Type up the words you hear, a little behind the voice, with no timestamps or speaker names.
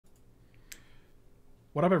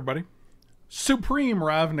What up, everybody? Supreme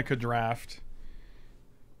Ravnica draft.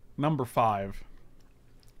 Number 5.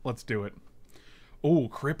 Let's do it. Oh,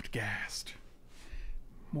 Cryptghast.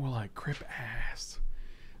 More like Crip ass.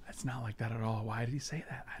 That's not like that at all. Why did he say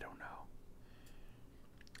that? I don't know.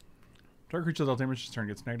 Dark creature's all damage this turn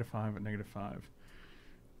gets -5 at -5.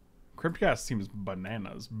 Cryptghast seems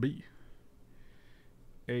bananas. B.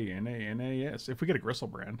 A-N-A-N-A-S. If we get a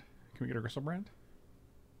Gristlebrand. Can we get a Gristlebrand?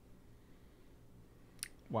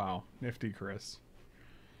 Wow. Nifty, Chris.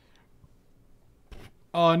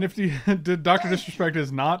 Nifty. Dr. Disrespect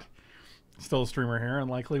is not still a streamer here and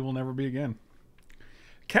likely will never be again.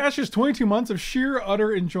 Cash is 22 months of sheer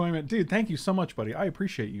utter enjoyment. Dude, thank you so much, buddy. I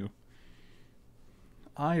appreciate you.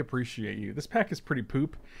 I appreciate you. This pack is pretty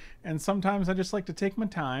poop, and sometimes I just like to take my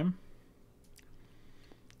time.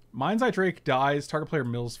 Mind's Eye Drake dies. Target player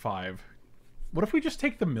mills 5. What if we just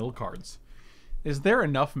take the mill cards? Is there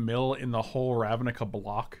enough mill in the whole Ravnica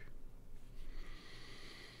block?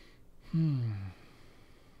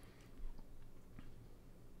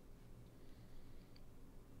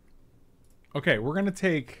 Okay, we're gonna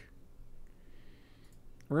take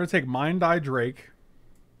Mind Eye Drake,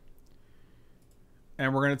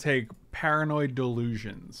 and we're gonna take Paranoid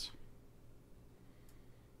Delusions.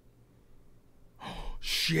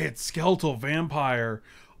 Shit, Skeletal Vampire.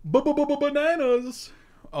 Bananas.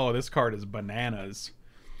 Oh, this card is bananas.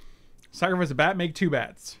 Sacrifice a bat, make 2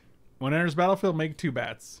 bats. When it enters battlefield, make 2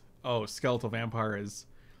 bats. Oh, Skeletal Vampire is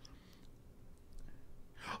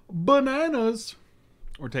bananas.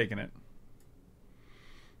 We're taking it.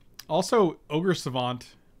 Also, Ogre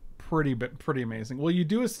Savant, pretty amazing. Will you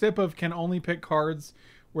do a stip of can only pick cards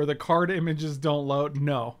where the card images don't load?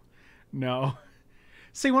 No. No.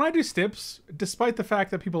 See, when I do stips, despite the fact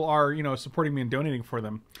that people are, you know, supporting me and donating for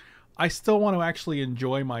them, I still want to actually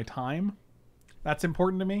enjoy my time. That's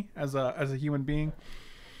important to me as a human being.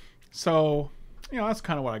 So, you know, that's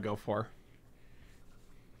kind of what I go for.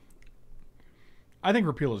 I think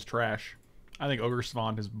Repeal is trash. I think Ogre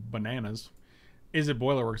Savant is bananas. Is it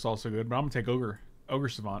Boilerworks also good? But I'm gonna take Ogre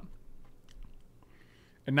Savant.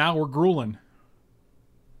 And now we're grueling.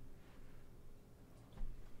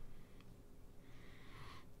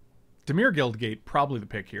 Dimir Guildgate, probably the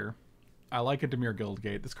pick here. I like a Dimir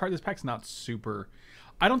Guildgate. This pack's not super.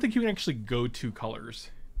 I don't think you can actually go 2 colors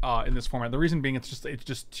in this format. The reason being it's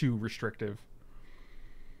just too restrictive.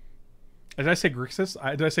 Did I say Grixis?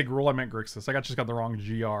 Did I say Gruul? I meant Grixis. I just got the wrong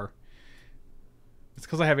GR. It's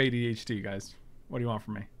because I have ADHD, guys. What do you want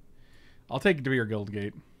from me? I'll take Dimir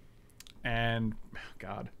Guildgate. And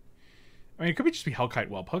God, I mean, it could just be Hellkite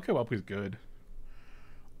Whelp. Hellkite Whelp is good.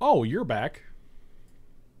 Oh, you're back.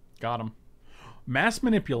 Got him. Mass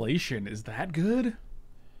Manipulation. Is that good?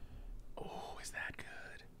 Oh, is that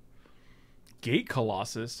good? Gate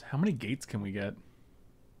Colossus. How many gates can we get?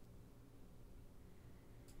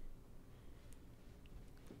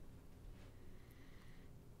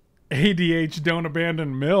 ADH, don't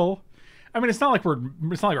abandon mill. I mean, it's not like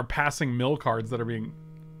we're passing mill cards that are being.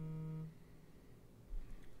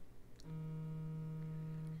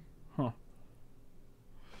 Huh.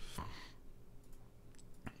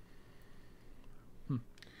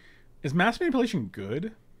 Is Mass Manipulation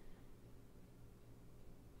good?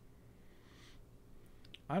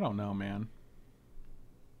 I don't know, man.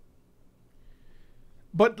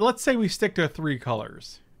 But let's say we stick to 3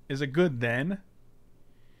 colors. Is it good then?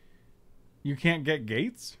 You can't get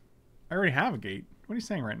gates? I already have a gate. What are you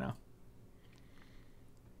saying right now?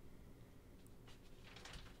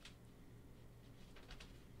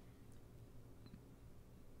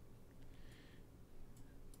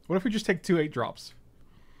 What if we just take 2 8-drops?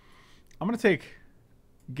 I'm going to take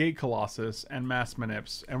Gate Colossus and Mass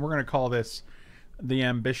Manips, and we're going to call this the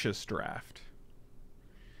Ambitious Draft.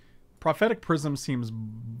 Prophetic Prism seems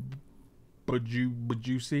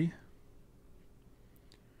juicy.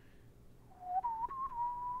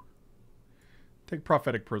 Take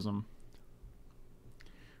Prophetic Prism.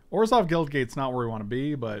 Orzhov Guildgate's not where we want to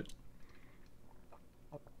be, but...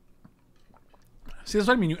 See, that's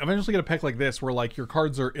what I mean. You eventually get a pick like this, where like your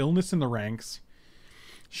cards are Illness in the Ranks,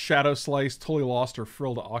 Shadow Slice, Totally Lost, or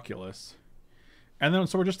Frilled Oculus. And then,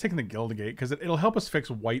 so we're just taking the Guildgate, because it'll help us fix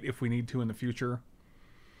white if we need to in the future.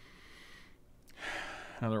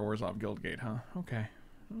 Another Orzhov Guildgate, huh? Okay.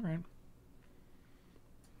 Alright.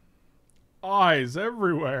 Eyes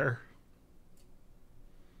everywhere.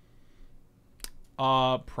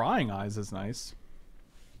 Prying Eyes is nice.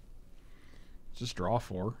 Just draw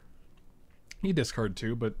 4. You discard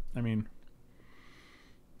 2, but, I mean...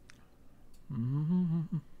 I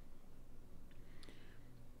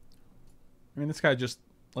mean, this guy just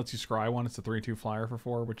lets you scry one. It's a 3/2 flyer for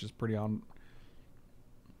 4, which is pretty on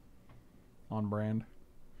on brand.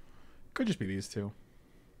 Could just be these two.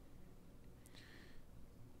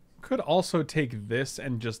 Could also take this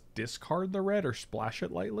and just discard the red or splash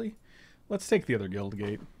it lightly. Let's take the other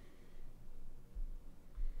Guildgate.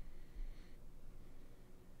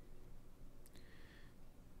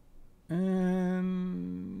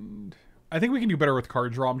 And I think we can do better with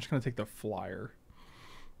card draw. I'm just going to take the flyer.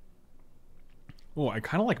 Oh, I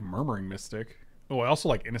kind of like Murmuring Mystic. Oh, I also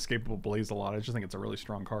like Inescapable Blaze a lot. I just think it's a really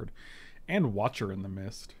strong card. And Watcher in the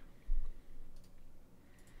Mist.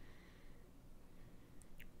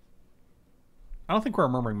 I don't think we're a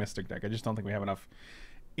Murmuring Mystic deck. I just don't think we have enough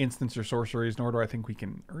instants or sorceries, nor do I think we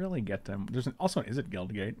can really get them. There's also an Is It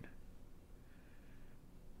Guildgate?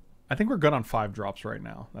 I think we're good on 5 drops right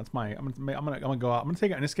now. That's my. I'm gonna go out. I'm gonna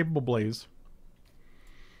take an Inescapable Blaze.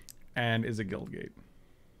 And Is It Guildgate?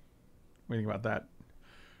 What do you think about that?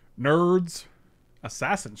 Nerds.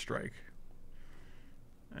 Assassin Strike.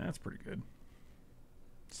 That's pretty good.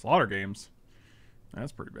 Slaughter Games.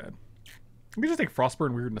 That's pretty bad. We can just take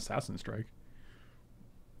Frostburn Weird and Assassin Strike.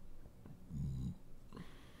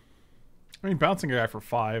 I mean, bouncing a guy for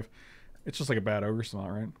 5. It's just like a bad Ogre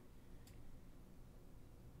Savant, right?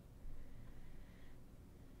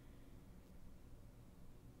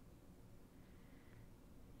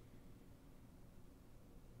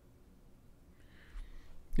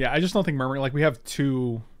 Yeah, I just don't think Murmuring... Like, we have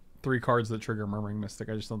 2-3 cards that trigger Murmuring Mystic.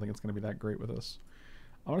 I just don't think it's going to be that great with us.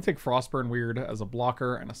 I'm going to take Frostburn Weird as a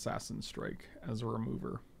blocker and Assassin Strike as a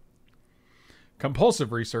remover.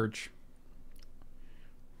 Compulsive Research.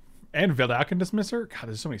 And Veldakin Dismisser? God,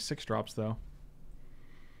 there's so many 6 drops, though.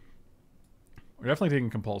 We're definitely taking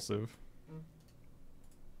Compulsive.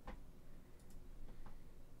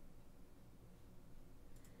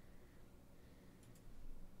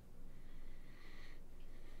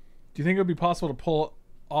 Do you think it would be possible to pull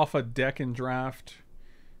off a deck in draft?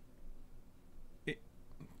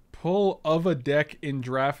 Pull of a deck in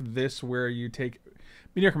draft this where you take...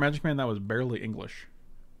 Mediocre Magic Man, that was barely English.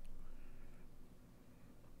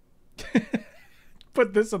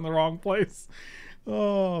 Put this in the wrong place.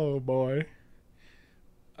 Oh, boy.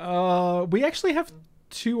 We actually have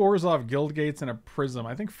 2 Orzhov Guildgates and a Prism.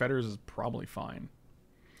 I think Fetters is probably fine.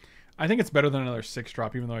 I think it's better than another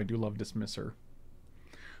 6-drop, even though I do love Dismisser.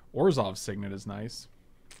 Orzhov Signet is nice.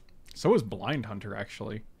 So is Blind Hunter,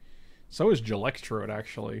 actually. So is Gelectrode,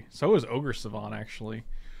 actually. So is Ogre Savant, actually.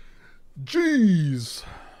 Jeez!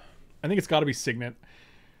 I think it's got to be Signet.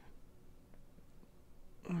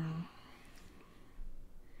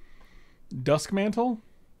 Duskmantle?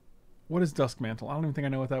 What is Duskmantle? I don't even think I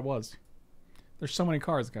know what that was. There's so many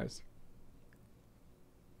cards, guys.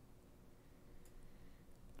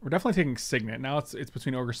 We're definitely taking Signet. Now it's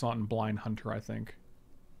between Ogre Savant and Blind Hunter, I think.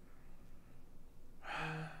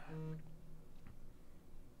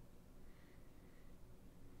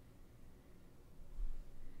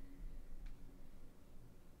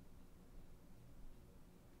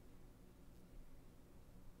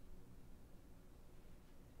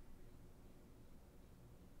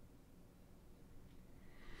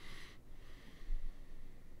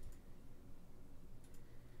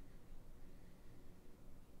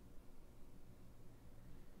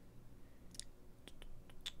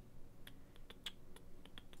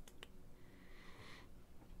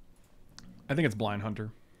 I think it's Blind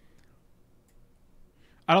Hunter.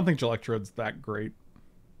 I don't think Gelectrode's that great.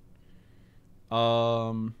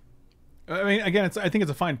 I mean, again, I think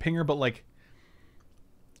it's a fine pinger, but like,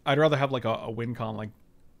 I'd rather have like a win con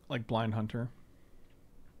like Blind Hunter.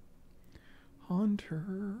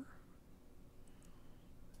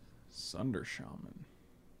 Sunder Shaman.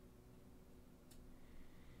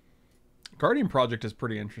 Guardian Project is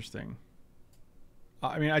pretty interesting.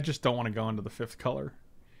 I mean, I just don't want to go into the 5th color.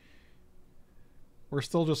 We're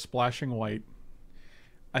still just splashing white.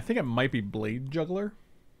 I think it might be Blade Juggler.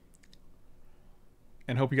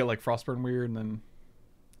 And hope you get like Frostburn Weird and then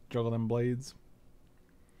juggle them blades.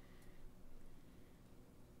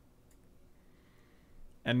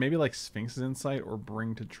 And maybe like Sphinx's Insight or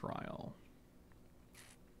Bring to Trial.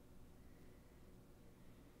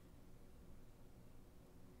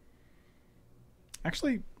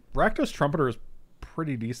 Actually, Rakdos Trumpeter is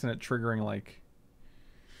pretty decent at triggering like...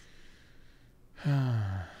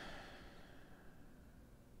 Yeah,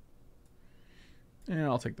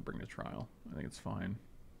 I'll take the Bring to Trial. I think it's fine.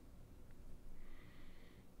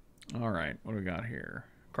 Alright, what do we got here?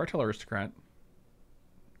 Cartel Aristocrat.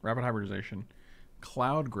 Rapid Hybridization.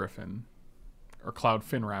 Cloud Griffin. Or Cloud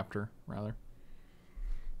Fin Raptor, rather.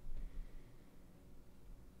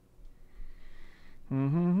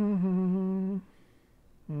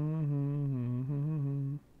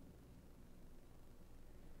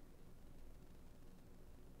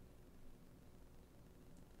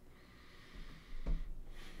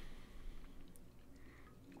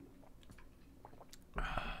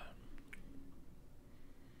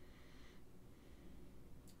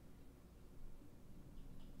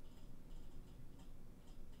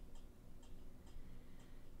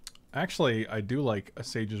 Actually, I do like a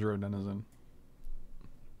Sage's Road Denizen.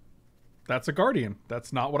 That's a Guardian.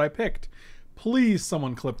 That's not what I picked. Please,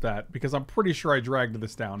 someone clip that, because I'm pretty sure I dragged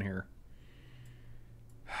this down here.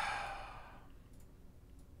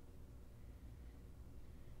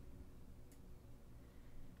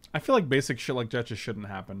 I feel like basic shit like that just shouldn't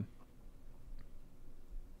happen.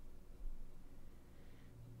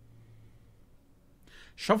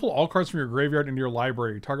 Shuffle all cards from your graveyard into your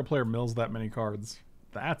library. Target player mills that many cards.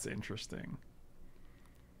 That's interesting.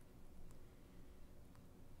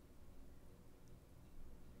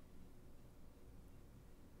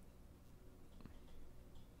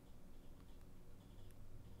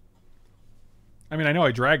 I mean, I know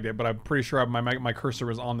I dragged it, but I'm pretty sure my cursor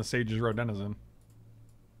was on the Sage's Road Denizen.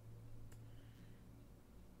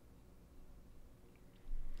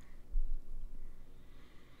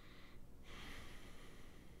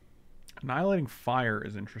 Annihilating Fire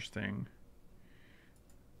is interesting.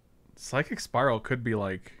 Psychic Spiral could be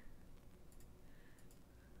like...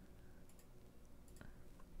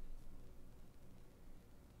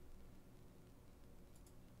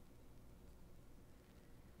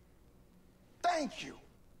 Thank you.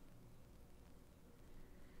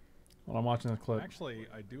 While I'm watching this clip. Actually,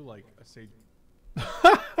 I do like a Sage.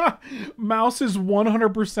 Mouse is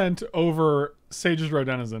 100% over Sage's Road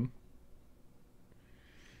Denizen.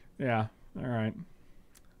 Yeah, alright.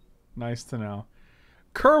 Nice to know.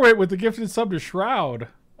 Kerwit with the gifted sub to Shroud.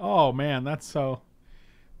 Oh man, that's so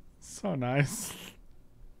nice.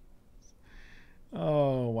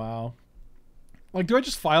 Oh wow. Like, do I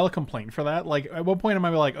just file a complaint for that? Like, at what point am I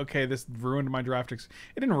like, okay, this ruined my draft? It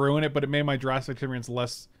didn't ruin it, but it made my draft experience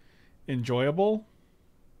less enjoyable.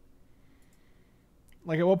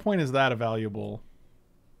 Like, at what point is that a valuable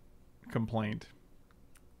complaint?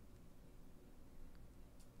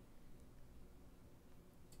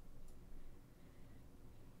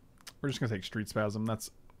 We're just gonna take Street Spasm.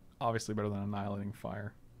 That's obviously better than Annihilating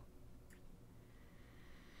Fire.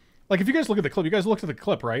 Like, if you guys look at the clip, you guys looked at the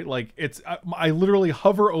clip, right? Like, it's I literally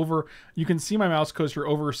hover over. You can see my mouse cursor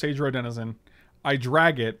over Sage Road Denizen. I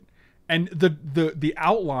drag it, and the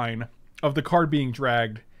outline of the card being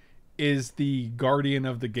dragged is the Guardian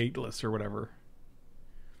of the Gateless or whatever.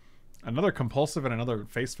 Another Compulsive and another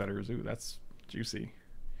Face Fetters. Ooh, that's juicy.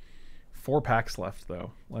 4 packs left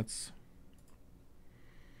though. Let's.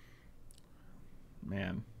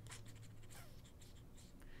 Man.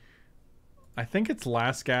 I think it's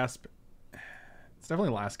Last Gasp. It's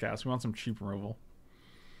definitely Last Gasp. We want some cheap removal.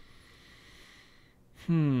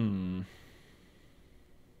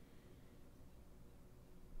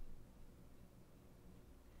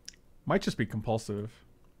 Might just be Compulsive.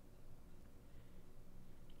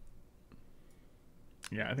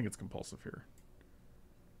 Yeah, I think it's Compulsive here.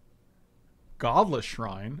 Godless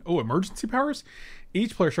Shrine. Oh, emergency powers?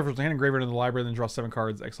 Each player shuffles their hand and graveyard into the library, then draw 7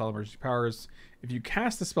 cards, exile emergency powers. If you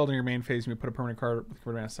cast the spell during your main phase, you may put a permanent card with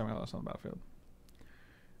card advantage 7 on the battlefield.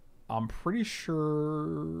 I'm pretty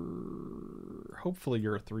sure... Hopefully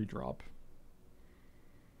you're a 3-drop.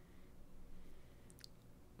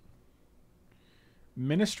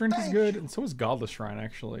 Ministrant is good, and so is Godless Shrine,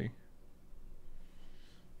 actually.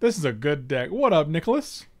 This is a good deck. What up,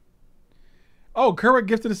 Nicholas? Oh, Kerwit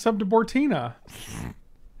gifted a sub to Bortina.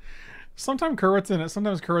 Sometimes Kerwit's in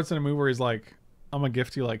a mood where he's like, I'm gonna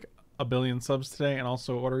gift you like 1 billion subs today and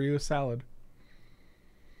also order you a salad.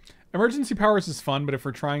 Emergency powers is fun, but if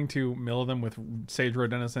we're trying to mill them with Sage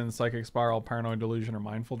Road Denizen, Psychic Spiral, Paranoid Delusion, or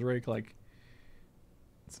Mindful Drake, like,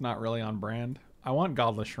 it's not really on brand. I want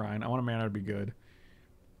Godless Shrine. I want a mana to be good.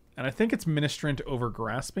 And I think it's Ministrant over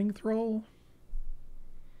Grasping Thrall.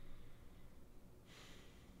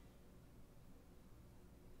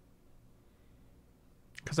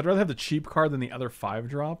 Because I'd rather have the cheap card than the other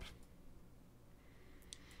 5-drop.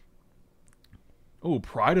 Oh,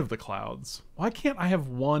 Pride of the Clouds. Why can't I have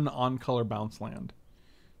 1 on-color bounce land?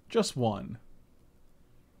 Just 1.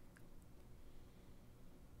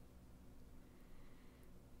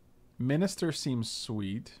 Minister seems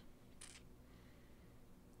sweet.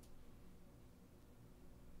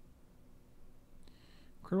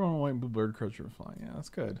 Crit 1 white and blue bird creature flying. Yeah, that's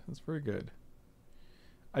good. That's very good.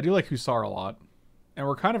 I do like Hussar a lot. And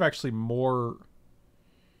we're kind of actually more...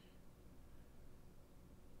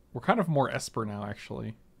 We're kind of more Esper now,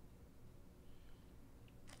 actually.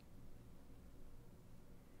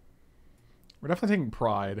 We're definitely taking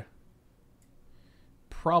Pride.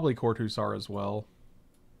 Probably Court Hussar as well.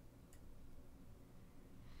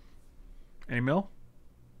 Any mill?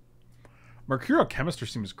 Mercurial Chemistry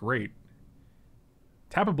seems great.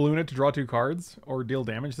 Tap a blue in it to draw 2 cards or deal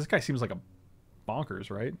damage. This guy seems like a bonkers,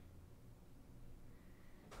 right?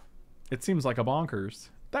 It seems like a bonkers.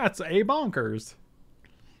 That's a bonkers.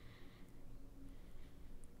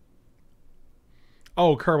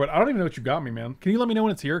 Oh, Kerwin, I don't even know what you got me, man. Can you let me know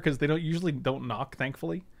when it's here? Because they usually don't knock,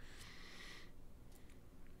 thankfully.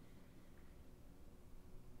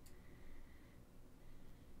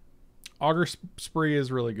 Auger Spree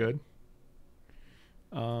is really good.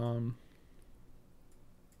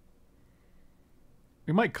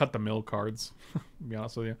 We might cut the mill cards, to be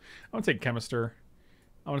honest with you. I'm going to take Chemister.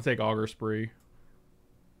 I'm going to take Auger Spree.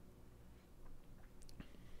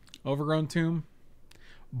 Overgrown Tomb.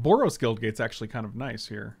 Boros Guildgate's actually kind of nice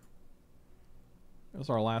here. That was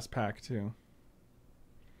our last pack, too.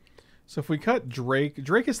 So if we cut Drake...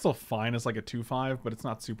 Drake is still fine as like a 2-5, but it's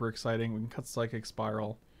not super exciting. We can cut Psychic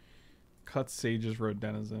Spiral. Cut Sage's Road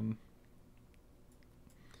Denizen.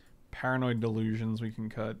 Paranoid Delusions we can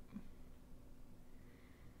cut.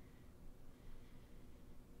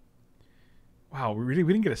 Wow, we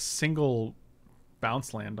didn't get a single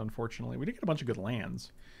bounce land, unfortunately. We did get a bunch of good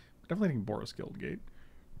lands. Definitely think Boros Guildgate.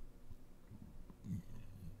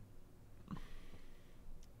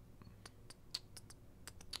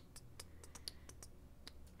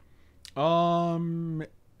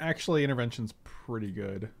 Actually, Intervention's pretty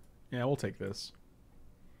good. Yeah, we'll take this.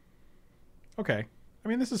 Okay. I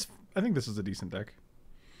mean, I think this is a decent deck.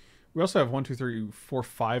 We also have 1, 2, 3, 4,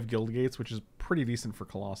 5 Guildgates, which is pretty decent for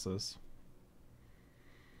Colossus.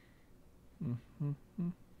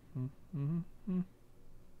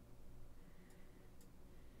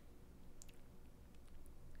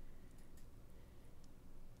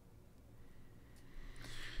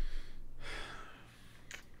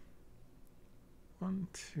 One,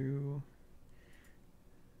 two.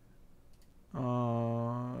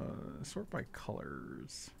 Sort by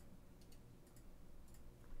colors.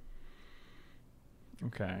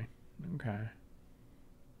 Okay. Okay.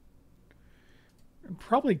 I'd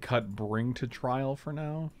probably cut Bring to Trial for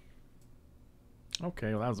now. Okay,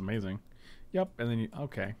 well that was amazing. Yep, and then you...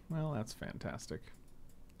 Okay, well that's fantastic.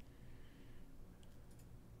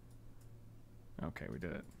 Okay, we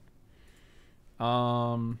did it.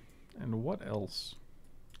 And what else?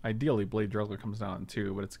 Ideally, Blade Juggler comes down in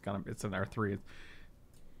 2, but it's in R3.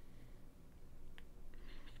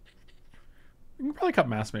 We can probably cut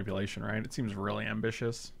Mass Manipulation, right? It seems really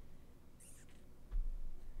ambitious.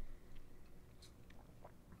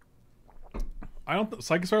 I don't think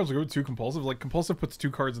Psychic Spirals go too compulsive. Like, Compulsive puts 2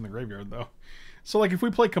 cards in the graveyard, though. So, like, if we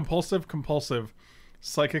play Compulsive,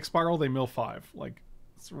 Psychic Spiral, they mill 5. Like,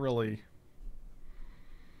 it's really...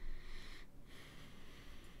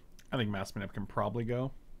 I think Mass Manip can probably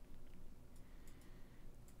go.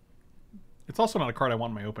 It's also not a card I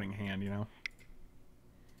want in my opening hand, you know?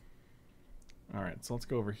 Alright, so let's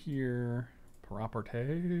go over here.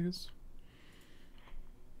 Properties.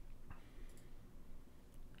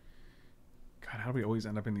 God, how do we always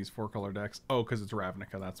end up in these 4-color decks? Oh, because it's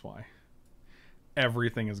Ravnica, that's why.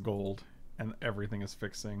 Everything is gold, and everything is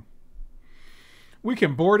fixing. We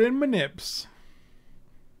can board in Manips.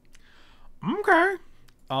 Okay.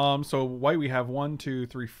 So white we have 1, 2,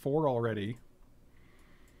 3, 4 already.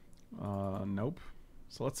 Nope.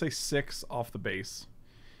 So let's say 6 off the base.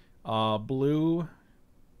 Blue.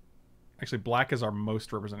 Actually, black is our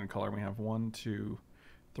most represented color. We have 1, 2,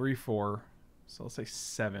 3, 4. So let's say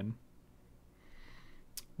 7.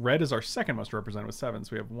 Red is our second most represented with 7.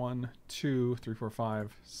 So we have 1, 2, 3, 4,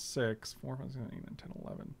 5, 6, 4, 5, 6, 7, 8, 9, 10,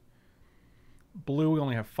 11. Blue, we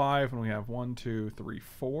only have 5, and we have 1, 2, 3,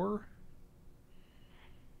 4.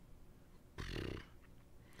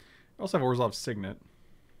 We also have Orzhov's Signet.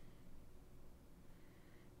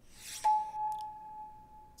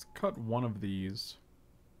 Let's cut one of these.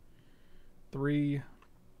 3,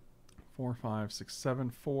 4, 5, 6, 7,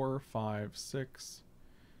 4, 5, 6.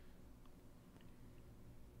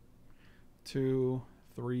 2,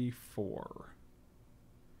 3, 4.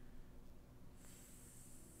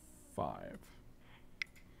 5.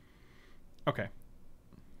 Okay.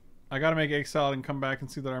 I gotta make egg salad and come back and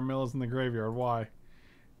see that our mill is in the graveyard. Why?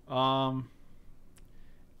 Well,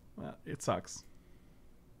 it sucks.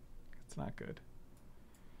 It's not good.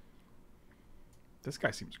 This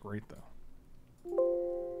guy seems great, though.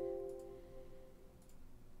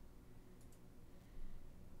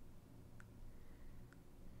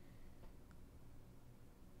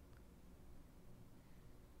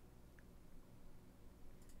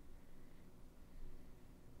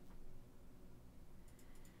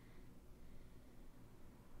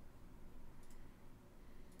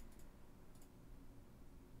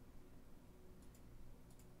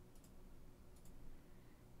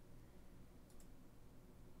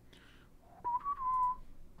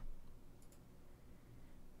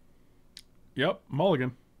 Yep,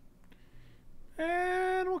 mulligan.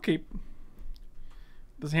 And keep.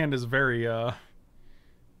 This hand is very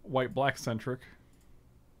white-black centric.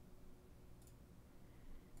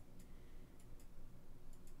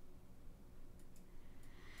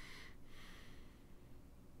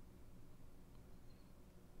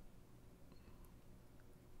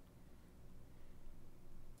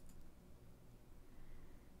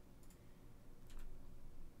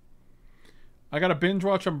 I got to binge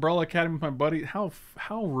watch Umbrella Academy with my buddy. How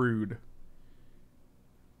rude.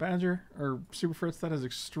 Badger or Super Fritz, that is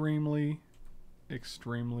extremely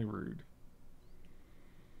rude.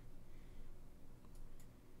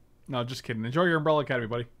 No, just kidding. Enjoy your Umbrella Academy,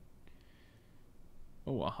 buddy.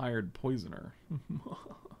 Oh, a hired poisoner.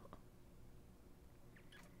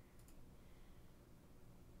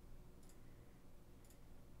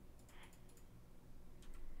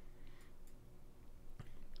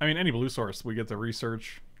 I mean, any blue source, we get the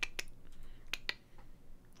research.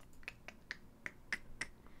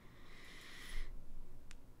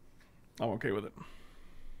 I'm okay with it.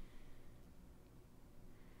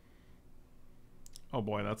 Oh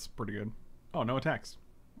boy, that's pretty good. Oh, no attacks.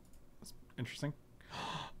 That's interesting.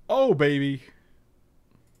 Oh, baby.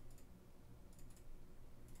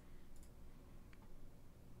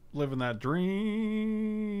 Living that dream.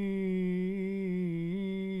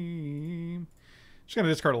 Just gonna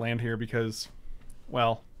discard a land here because,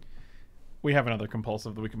 well, we have another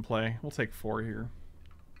compulsive that we can play. We'll take 4 here.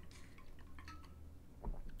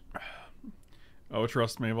 Oh,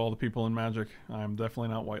 trust me, of all the people in Magic, I'm definitely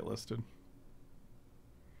not whitelisted.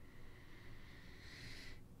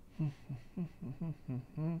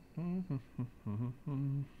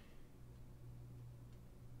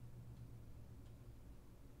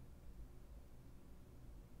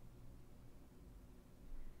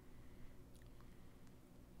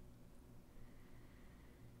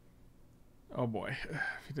 Oh boy,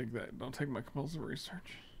 if you think that, don't take my compulsive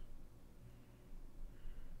research.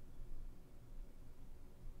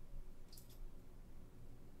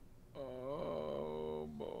 Oh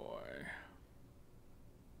boy.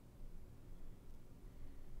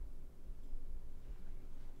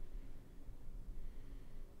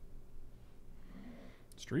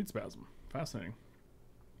 Street Spasm. Fascinating.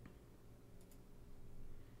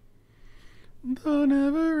 The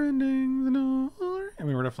never ending. No. I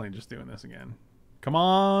mean, we're definitely just doing this again. Come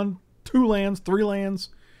on. 2 lands, 3 lands.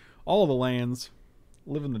 All of the lands.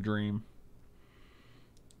 Living the dream.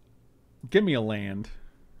 Give me a land.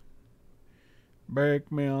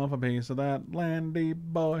 Break me off a piece of that landy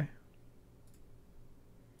boy.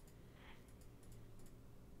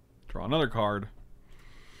 Draw another card.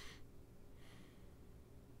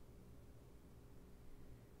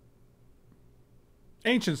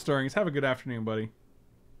 Ancient Stirrings. Have a good afternoon, buddy.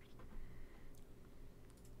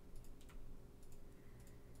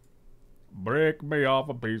 Break me off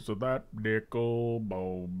a piece of that nickel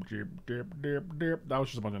bulb. Dip, dip, dip, dip. That was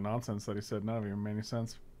just a bunch of nonsense that he said. None of it even made any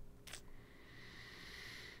sense.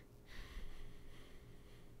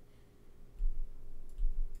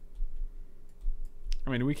 I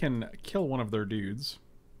mean, we can kill one of their dudes.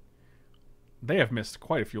 They have missed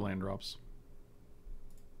quite a few land drops.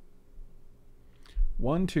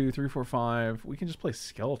 1, 2, 3, 4, 5. We can just play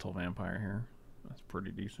Skeletal Vampire here. That's pretty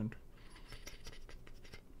decent.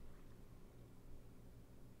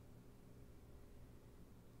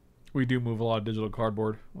 We do move a lot of digital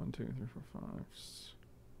cardboard. 1, 2, 3, 4, 5.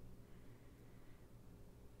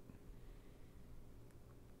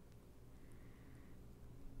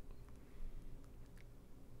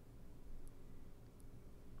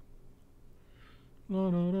 No,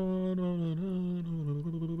 no, no, no, no, no,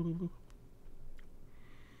 no.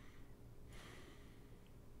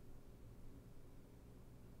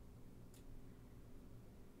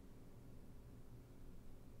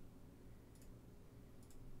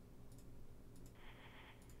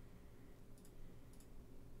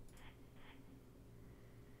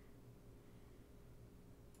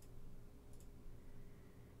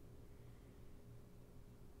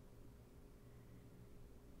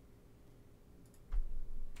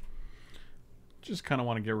 Just kind of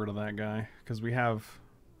want to get rid of that guy because we have.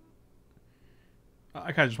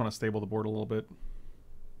 I kind of just want to stable the board a little bit.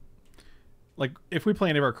 Like, if we play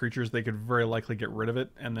any of our creatures, they could very likely get rid of it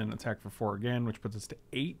and then attack for 4 again, which puts us to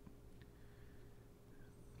 8.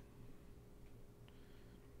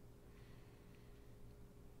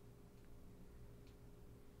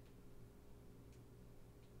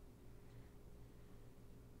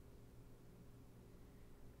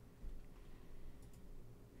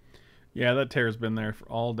 Yeah, that tear's been there for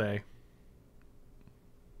all day.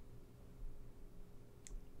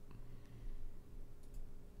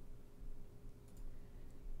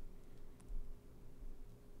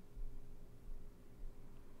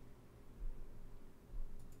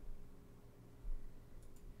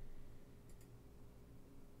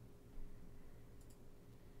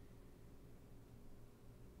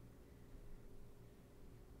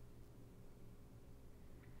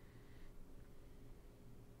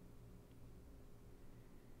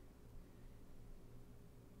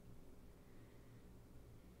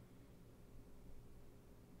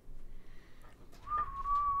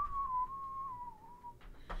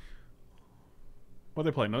 What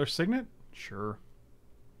they play? Another Signet? Sure.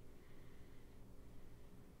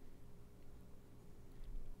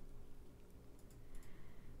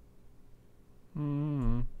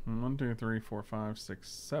 Hmm. 1, 2, 3, 4, 5, 6,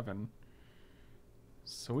 7.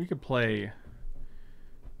 So we could play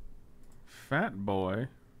Fat Boy.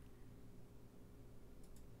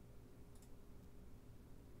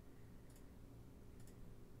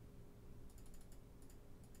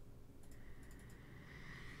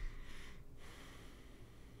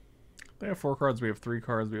 They have 4 cards, we have 3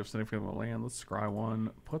 cards, we have significant land. Let's scry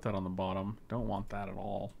 1. Put that on the bottom. Don't want that at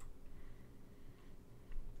all.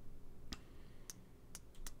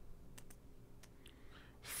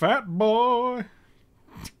 Fat Boy!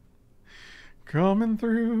 Coming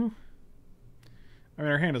through. I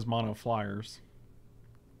mean, our hand is mono flyers.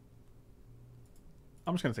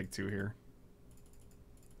 I'm just going to take 2 here.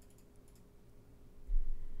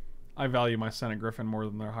 I value my Senate Griffin more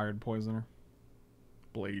than their hired poisoner.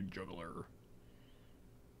 Blade Juggler.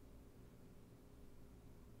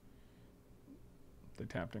 They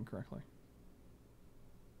tapped incorrectly.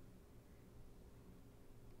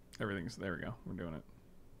 Everything's... There we go. We're doing it.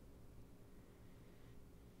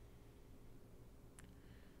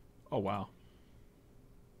 Oh, wow.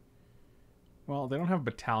 Well, they don't have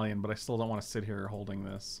Battalion, but I still don't want to sit here holding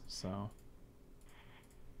this, so...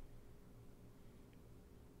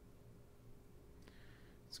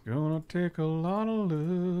 It's gonna take a lot of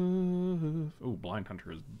love. Oh, Blind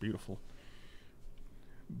Hunter is beautiful.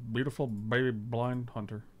 Beautiful baby Blind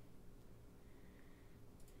Hunter.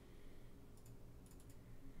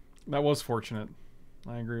 That was fortunate.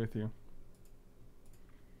 I agree with you.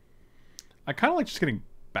 I kind of like just getting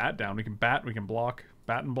bat down. We can bat, we can block.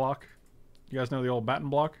 Bat and block. You guys know the old bat and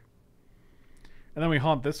block? And then we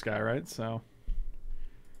haunt this guy, right? So...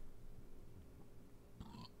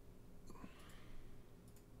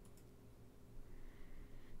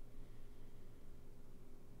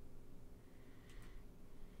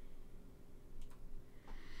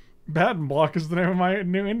 Bat and Block is the name of my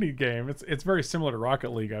new indie game. It's very similar to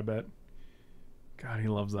Rocket League, I bet. God, he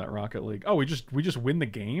loves that Rocket League. Oh, we just win the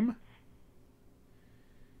game?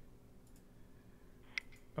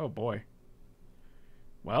 Oh boy.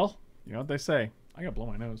 Well, you know what they say. I gotta blow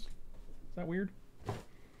my nose. Is that weird?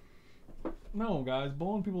 No, guys,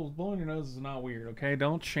 blowing your nose is not weird, okay?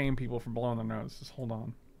 Don't shame people for blowing their nose. Just hold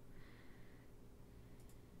on.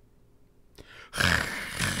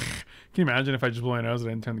 Can you imagine if I just blew my nose and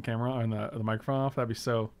I didn't turn the camera on the microphone off? That'd be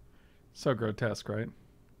so grotesque, right?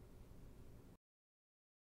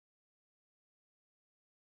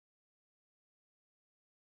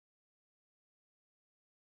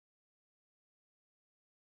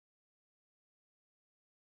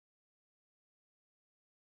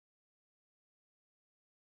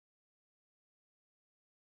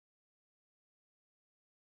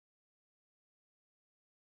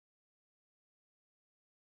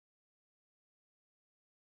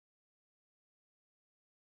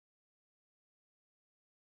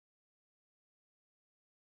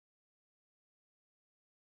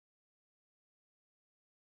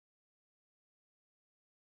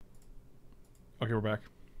 Okay, we're back.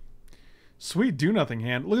 Sweet do nothing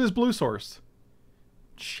hand. Look at this blue source.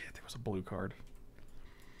 Shit, there was a blue card.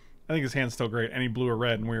 I think his hand's still great. Any blue or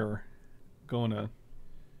red, and we are going to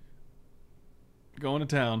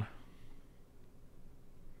town.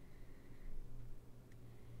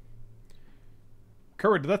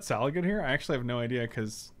 Kerwood, did that salad get here? I actually have no idea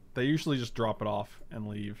because they usually just drop it off and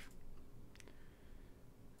leave.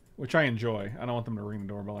 Which I enjoy. I don't want them to ring the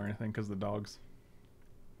doorbell or anything because of the dogs.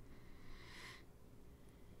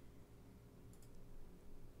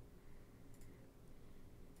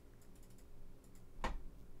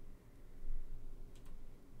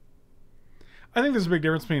 I think there's a big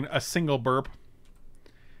difference between a single burp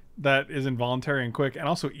that is involuntary and quick and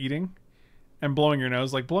also eating and blowing your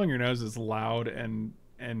nose. Like, blowing your nose is loud and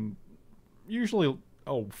usually...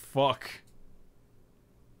 Oh, fuck.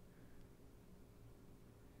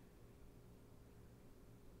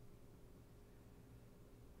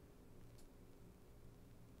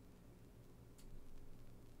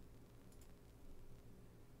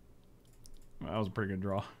 That was a pretty good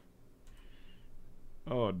draw.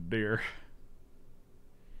 Oh, dear.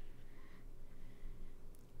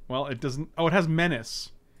 Well, it doesn't... Oh, it has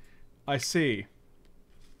Menace. I see.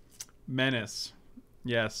 Menace.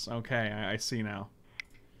 Yes, okay, I see now.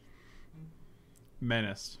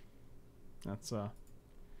 Menace. That's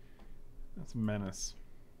Menace.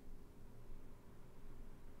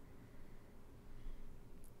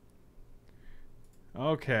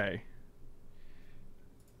 Okay.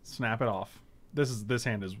 Snap it off. This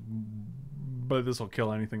hand is... But this will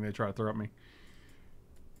kill anything they try to throw at me.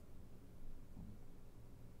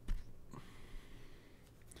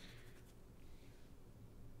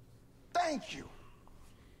 Thank you.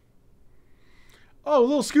 Oh, a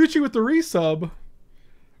little Scoochie with the resub.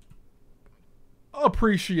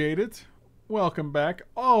 Appreciate it. Welcome back.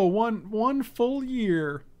 Oh, one full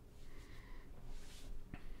year.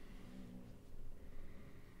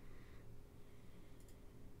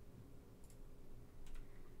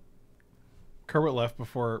 Kerwit left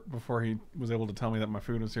before he was able to tell me that my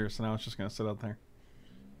food was here, so now it's just gonna sit out there.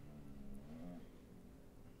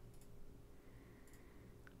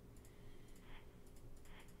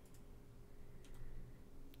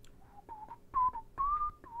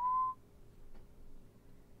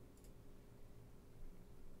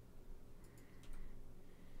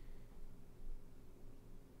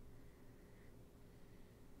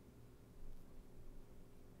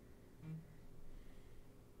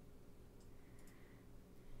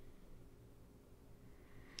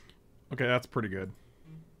 Okay, that's pretty good.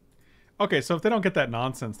 Okay, so if they don't get that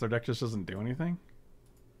nonsense, their deck just doesn't do anything.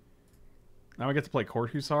 Now I get to play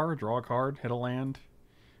Court Hussar, draw a card, hit a land.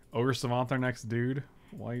 Ogre Savant, their next dude.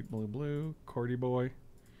 White, blue, blue. Courty boy.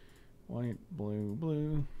 White, blue,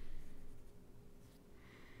 blue.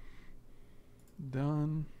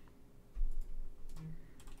 Done.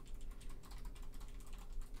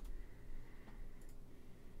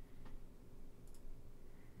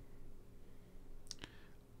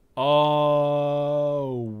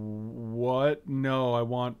 Oh, what? No, I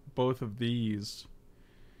want both of these.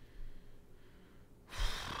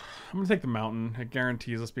 I'm going to take the mountain. It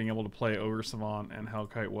guarantees us being able to play Ogre Savant and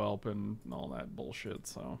Hellkite Whelp and all that bullshit,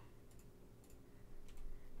 so.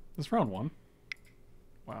 This round one.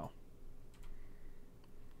 Wow.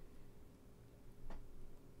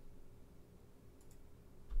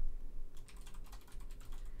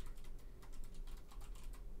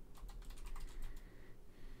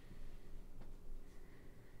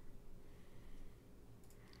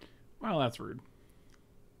 Well, that's rude.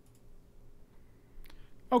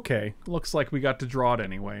 Okay, looks like we got to draw it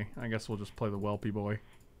anyway. I guess we'll just play the Whelpy boy.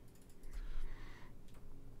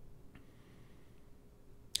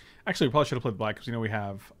 Actually, we probably should have played black because we know we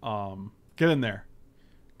have... get in there.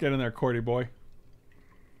 Get in there, Courty boy.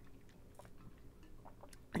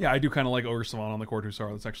 Yeah, I do kind of like Ogre Savant on the Court Hussar.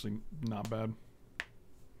 That's actually not bad.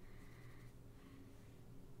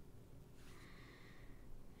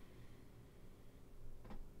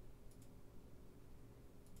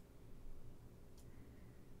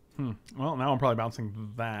 Well, now I'm probably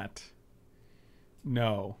bouncing that.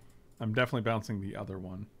 No. I'm definitely bouncing the other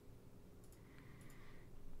one.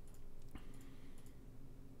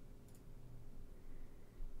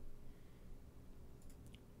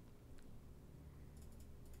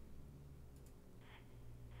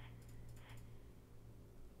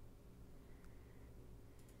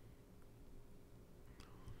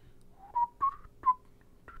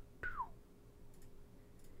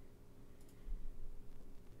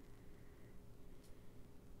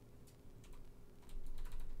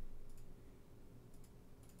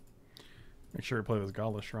 Make sure you play this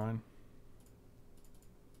Godless Shrine.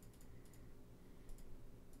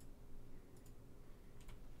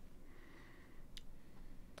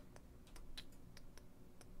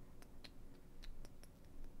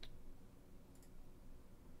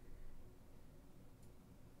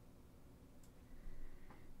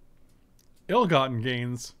 Ill-gotten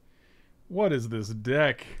gains. What is this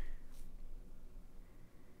deck?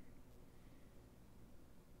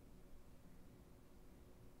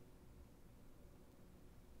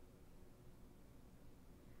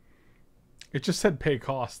 It just said pay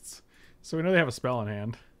costs. So we know they have a spell in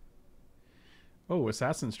hand. Oh,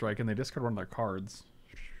 Assassin Strike, and they discard one of their cards.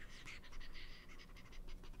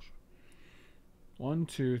 1,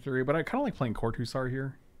 2, 3. But I kind of like playing Court Hussar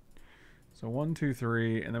here. So 1, 2,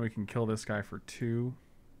 3, and then we can kill this guy for 2.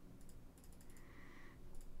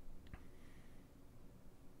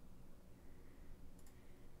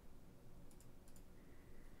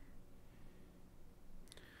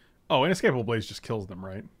 Oh, Inescapable Blaze just kills them,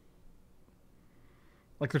 right?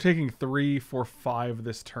 Like they're taking 3, 4, 5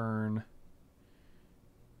 this turn.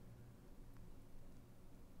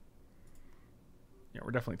 Yeah,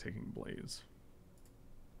 we're definitely taking Blaze.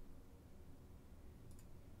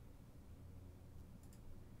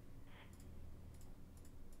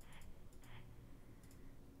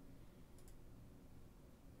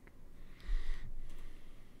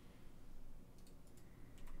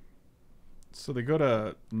 So they go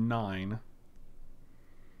to 9.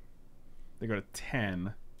 They go to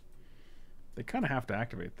 10. They kind of have to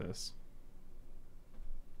activate this.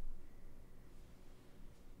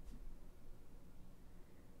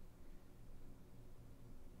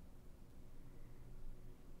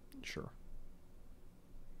 Sure.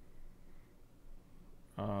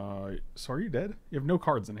 So are you dead? You have no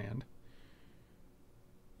cards in hand.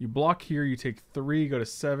 You block here, you take 3, go to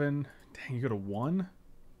 7. Dang, you go to 1?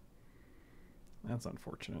 That's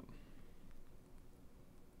unfortunate.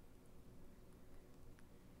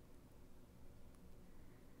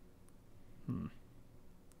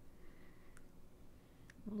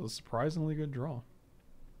 That was a surprisingly good draw.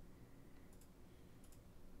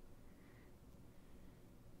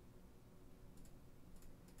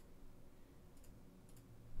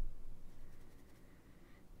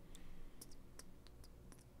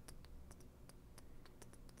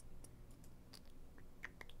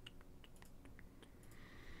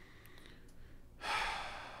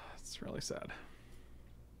 It's really sad.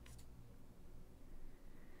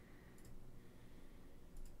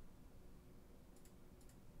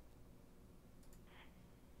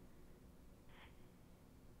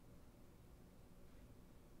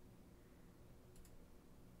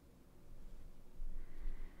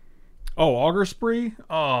 Oh, Auger Spree?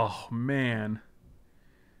 Oh, man.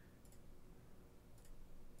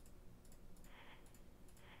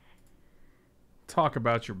 Talk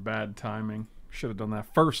about your bad timing. Should have done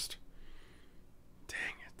that first. Dang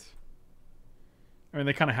it. I mean,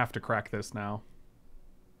 they kind of have to crack this now.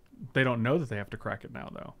 They don't know that they have to crack it now,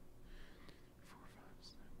 though. 4, 5,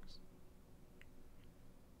 6.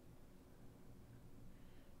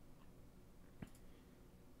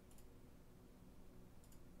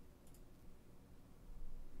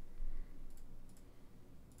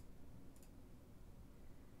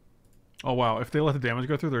 Oh, wow. If they let the damage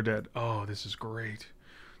go through, they're dead. Oh, this is great.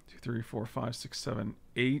 2, 3, 4, 5, 6, 7,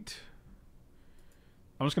 8.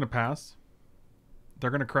 I'm just going to pass.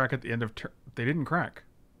 They're going to crack at the end of turn. They didn't crack.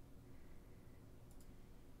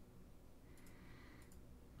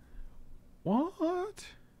 What?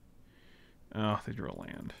 Oh, they drew a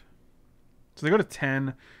land. So they go to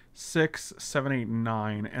 10, 6, 7, 8,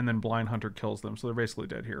 9, and then Blind Hunter kills them. So they're basically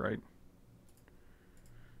dead here, right?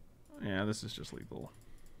 Yeah, this is just lethal.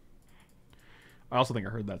 I also think I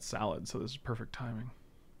heard that salad, so this is perfect timing.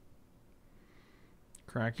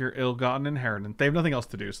 Crack your ill-gotten inheritance. They have nothing else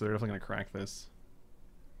to do, so they're definitely going to crack this.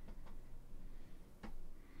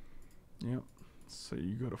 Yep. So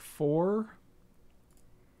you go to 4.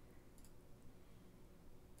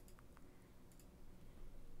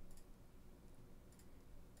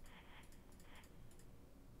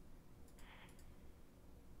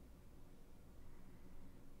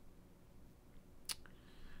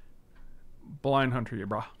 Blind Hunter you,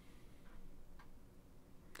 brah.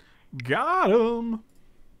 Got him!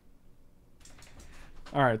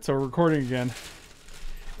 Alright, so we're recording again.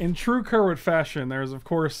 In true Kerwood fashion, there's, of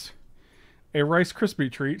course, a Rice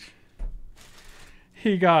Krispie treat.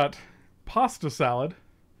 He got pasta salad.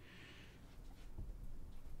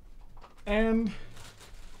 And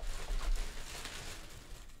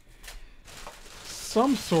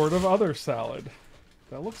some sort of other salad.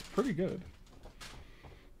 That looks pretty good.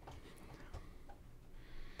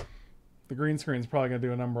 The green screen's probably going to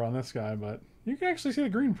do a number on this guy, but you can actually see the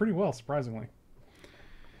green pretty well, surprisingly.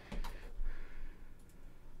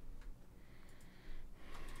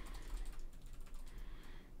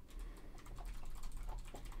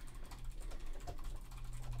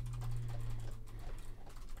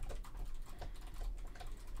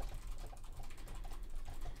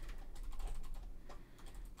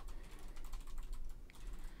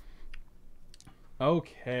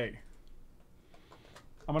 Okay.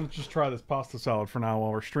 I'm going to just try this pasta salad for now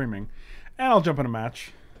while we're streaming. And I'll jump in a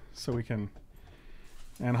match so we can...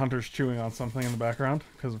 And Hunter's chewing on something in the background,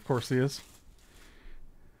 because of course he is.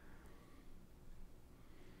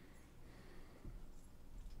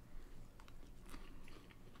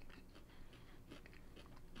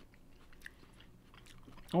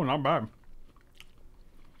 Oh, not bad.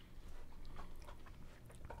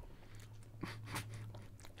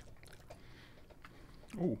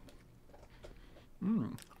 Oh.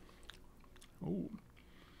 Oh.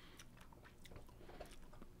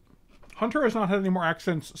 Hunter has not had any more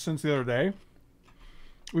accents since the other day.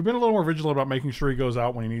 We've been a little more vigilant about making sure he goes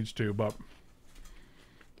out when he needs to, but...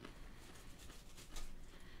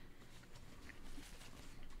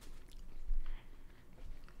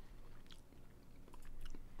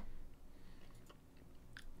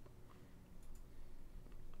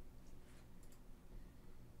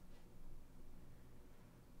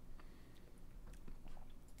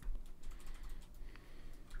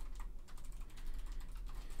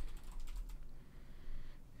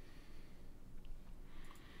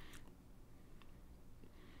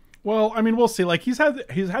 Well, I mean, we'll see. Like he's had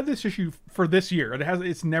this issue for this year.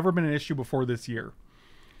 It's never been an issue before this year.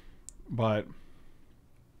 But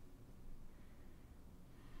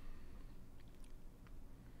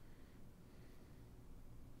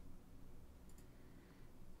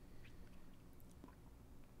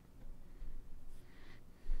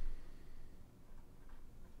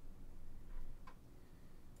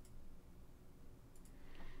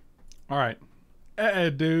All right.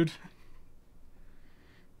 Dude.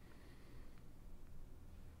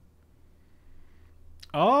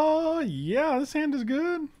 Oh, yeah, this hand is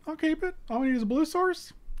good. I'll keep it. I'm going to use a blue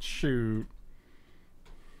source. Shoot.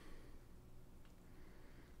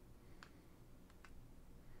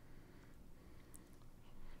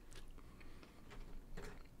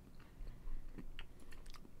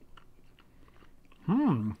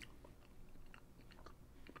 Hmm.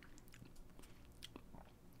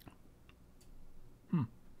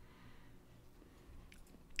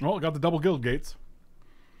 Well, got the double guild gates.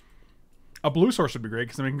 A blue source would be great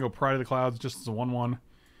because then we can go Pride of the Clouds just as a 1/1.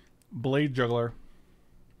 Blade Juggler.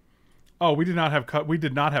 Oh, we did not have cut. We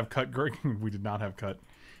did not have cut. We did not have cut.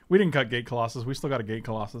 We didn't cut Gate Colossus. We still got a Gate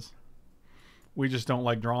Colossus. We just don't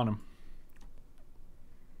like drawing him.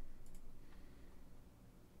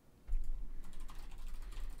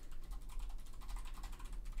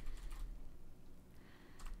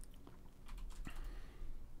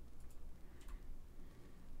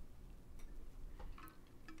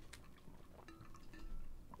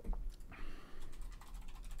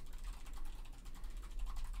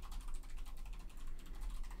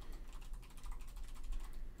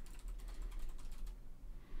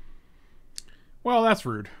 Well, that's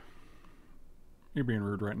rude. You're being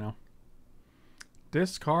rude right now.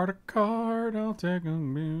 Discard a card, I'll take a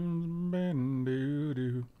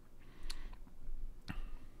doo-doo.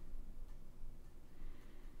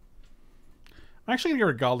 I'm actually going to get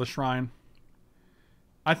rid of Godless Shrine.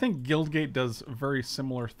 I think Guildgate does a very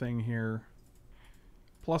similar thing here.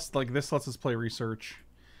 Plus, like, this lets us play Research.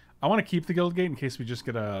 I want to keep the Guildgate in case we just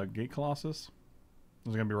get a Gate Colossus.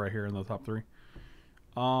 It's going to be right here in the top 3.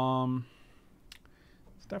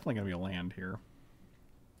 It's definitely going to be a land here.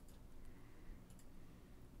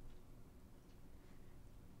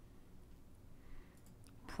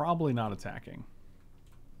 Probably not attacking.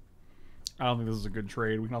 I don't think this is a good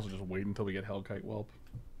trade. We can also just wait until we get Hellkite Whelp.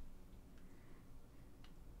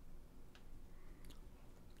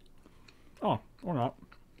 Oh, or not.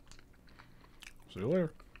 See you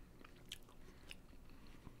later.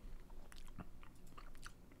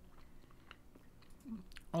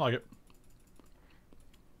 I like it.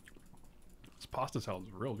 This pasta salad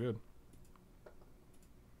is real good.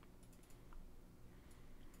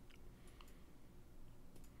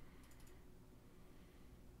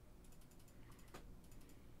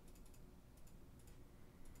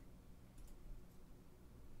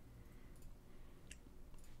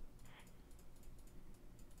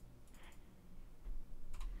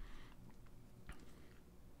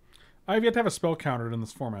 I have yet to have a spell countered in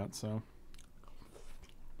this format, so.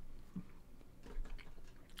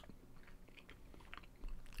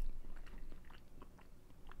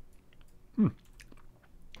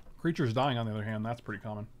 Creatures dying, on the other hand, that's pretty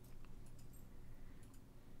common.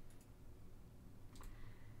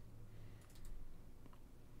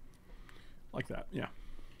 Like that, yeah.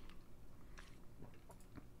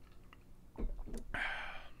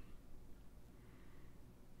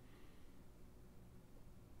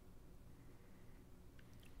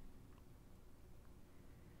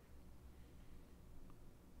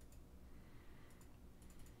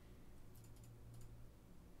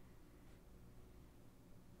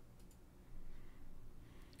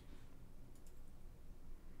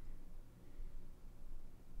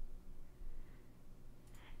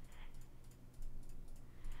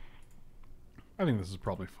 I think this is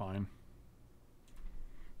probably fine.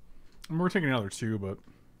 I mean, we're taking another 2, but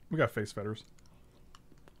we got Face Fetters.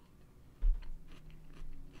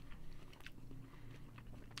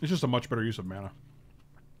 It's just a much better use of mana.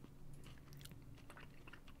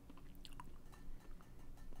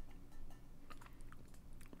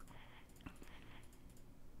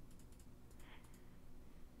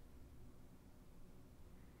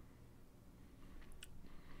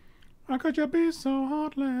 How could you be so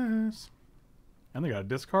heartless? And they got a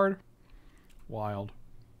discard? Wild.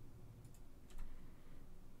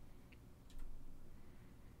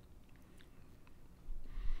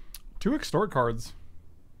 Two extort cards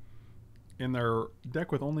in their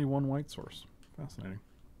deck with only one white source. Fascinating.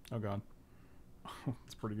 Oh god.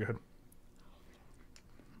 That's pretty good.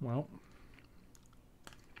 Well.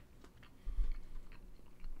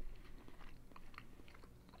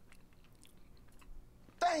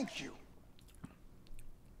 Thank you.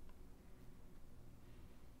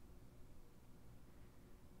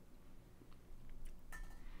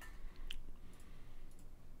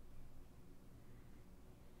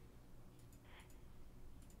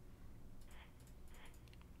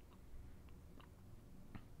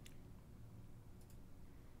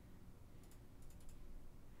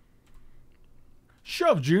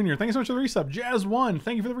 Shove Jr., thank you so much for the resub. Jazz1,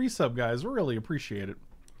 thank you for the resub, guys. Really appreciate it.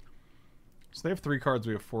 So they have 3 cards,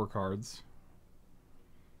 we have 4 cards.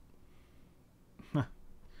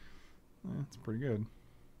 That's pretty good.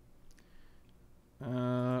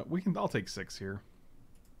 I'll take 6 here.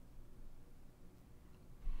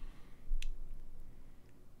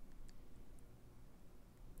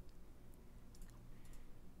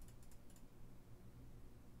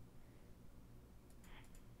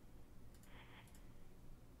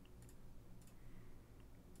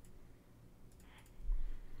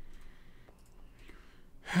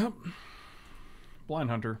 Yep. Blind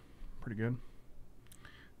Hunter. Pretty good.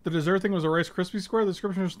 The dessert thing was a Rice Krispie square. The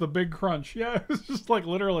description was the Big Crunch. Yeah, it's just like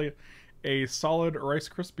literally a solid Rice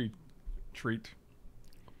Krispie treat.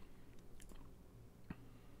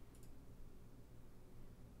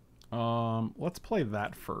 Let's play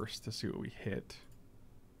that first to see what we hit.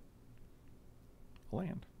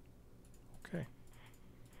 Land. Okay.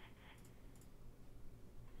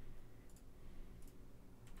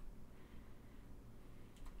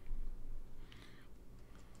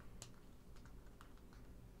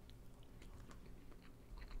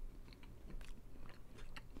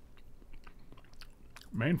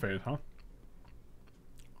 Main phase, huh?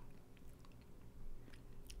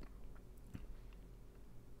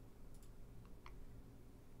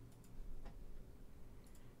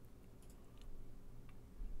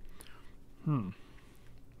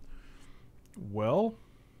 Well,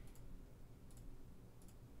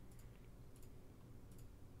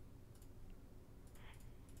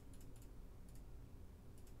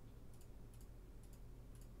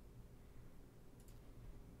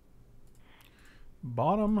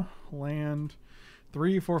 bottom land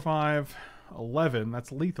 3, 4, 5, 11.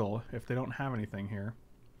 That's lethal if they don't have anything here.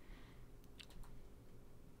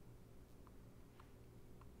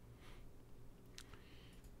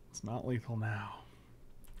 It's not lethal now.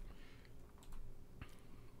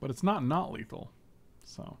 But it's not lethal.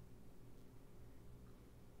 So.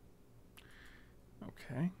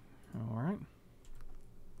 Okay. All right.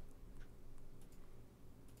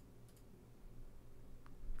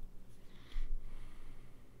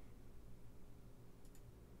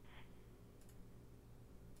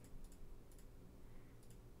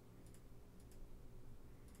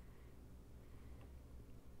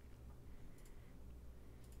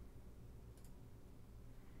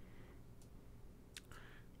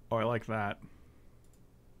 Oh, I like that.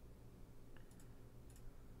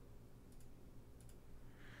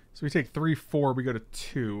 So we take 3, 4, we go to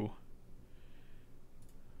 2.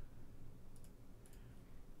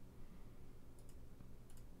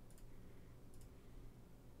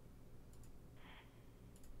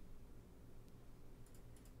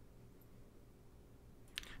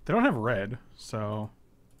 They don't have red, so...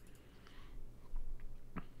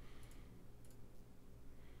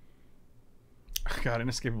 God,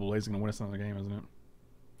 Inescapable Lazy is going to win us another game, isn't it?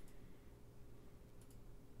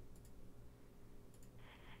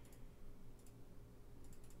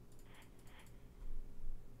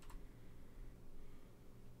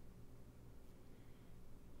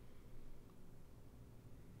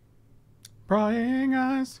 Prying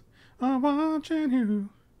eyes are watching you.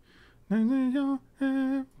 And your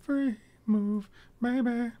every move,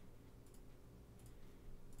 baby.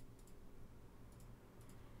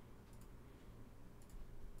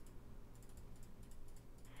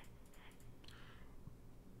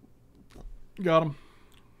 Got him.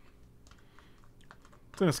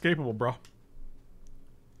 It's inescapable, bro.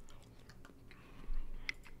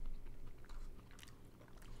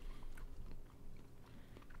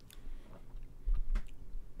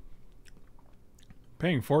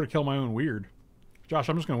 Paying 4 to kill my own weird. Josh,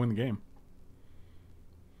 I'm just going to win the game.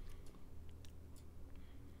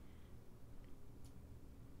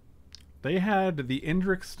 They had the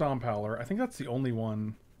Indrik Stomp Howler. I think that's the only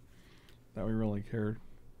one that we really cared.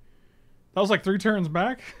 That was like 3 turns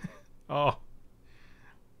back? Oh.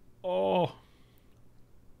 Oh.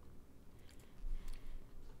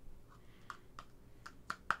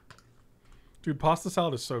 Dude, pasta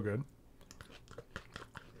salad is so good.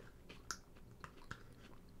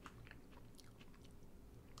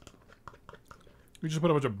 We just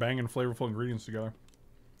put a bunch of banging flavorful ingredients together.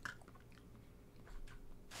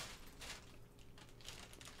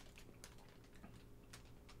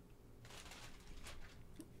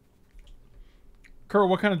 Kurt,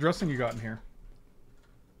 what kind of dressing you got in here?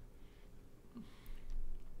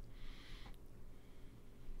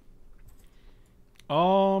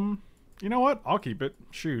 You know what? I'll keep it.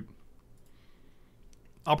 Shoot.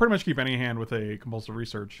 I'll pretty much keep any hand with a compulsive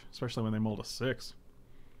research, especially when they mold a 6.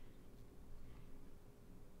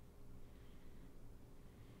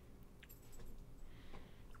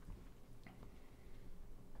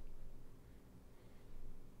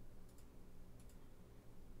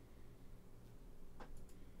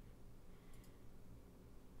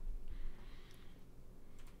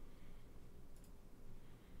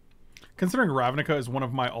 Considering Ravnica is one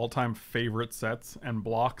of my all-time favorite sets and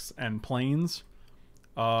blocks and planes,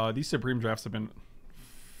 these Supreme drafts have been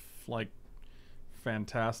like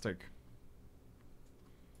fantastic.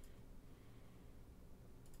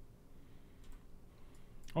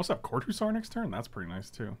 Also have Cortusar next turn. That's pretty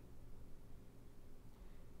nice too.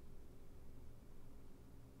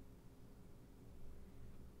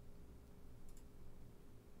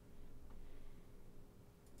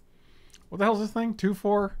 What the hell is this thing?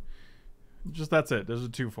 2/4? Just that's it. There's a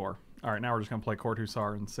 2/4. Alright, now we're just going to play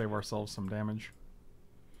Cortusar and save ourselves some damage.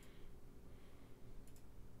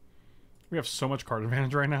 We have so much card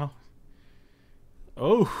advantage right now.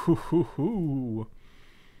 Oh, hoo, hoo, hoo.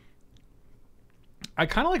 I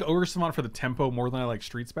kind of like Ogre Savant for the tempo more than I like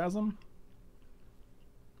Street Spasm.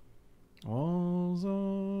 Walls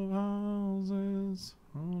of houses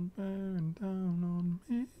on bearing down on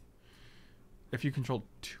me. If you control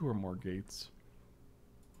 2 or more gates.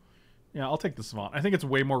 Yeah, I'll take the Savant. I think it's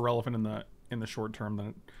way more relevant in the short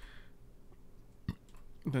term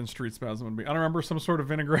than Street Spasm would be. I don't remember some sort of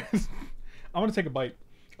vinaigrette. I'm gonna take a bite.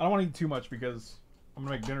 I don't want to eat too much because I'm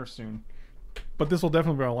gonna make dinner soon. But this will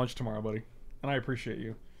definitely be my lunch tomorrow, buddy. And I appreciate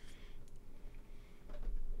you.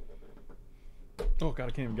 Oh god,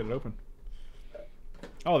 I can't even get it open.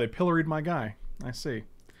 Oh, they pilloried my guy. I see.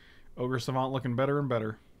 Ogre Savant looking better and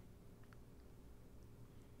better.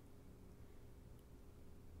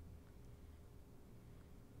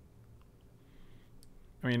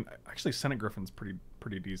 I mean, actually, Senate Griffin's pretty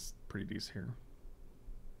decent here.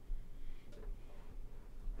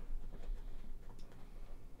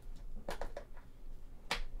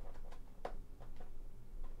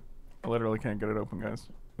 I literally can't get it open, guys.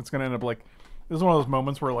 It's gonna end up like this is one of those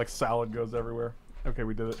moments where like salad goes everywhere. Okay,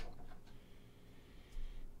 we did it.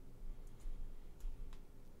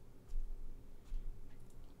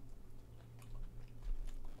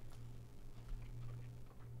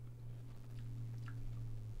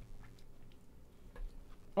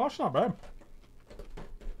 Oh, it's not bad.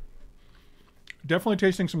 Definitely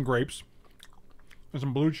tasting some grapes and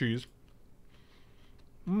some blue cheese.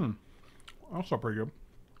 Mmm. Also pretty good.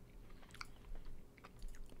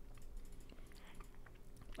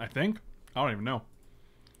 I think. I don't even know.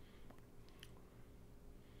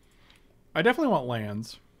 I definitely want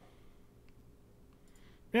lands.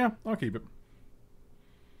 Yeah, I'll keep it.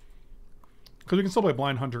 Because we can still play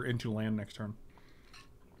Blind Hunter into land next turn.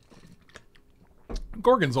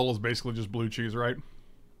 Gorgonzola is basically just blue cheese, right?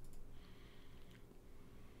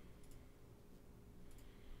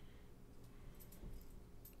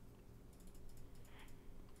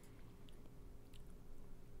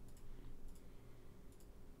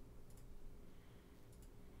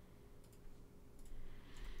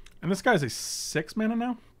 And this guy's a 6 mana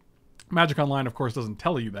now. Magic Online, of course, doesn't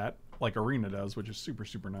tell you that, like Arena does, which is super,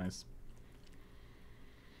 super nice.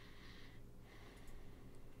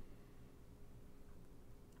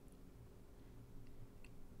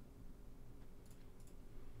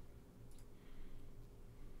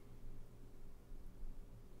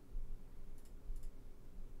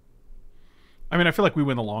 I mean, I feel like we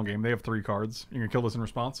win the long game. They have 3 cards. You can kill this in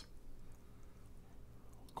response.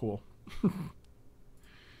 Cool.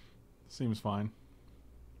 Seems fine.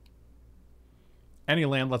 Any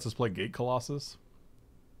land lets us play Gate Colossus.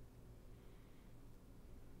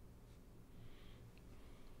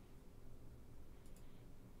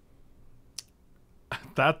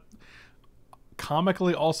 That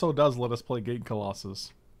comically also does let us play Gate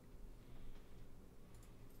Colossus.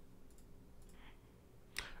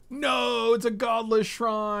 No, it's a godless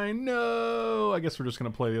shrine. No, I guess we're just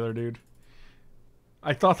gonna play the other dude.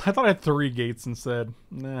 I thought I had 3 gates instead.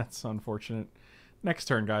 That's unfortunate. Next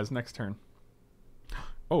turn, guys. Next turn.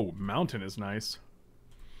 Oh, mountain is nice.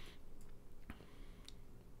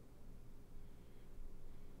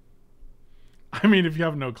 I mean, if you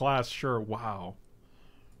have no class, sure. Wow.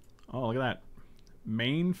 Oh, look at that.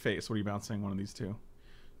 Main face. What are you bouncing? One of these 2.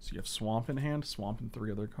 So you have Swamp in hand. Swamp and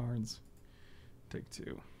 3 other cards. Take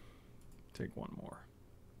 2. Take 1 more.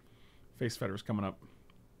 Face Fetter's coming up.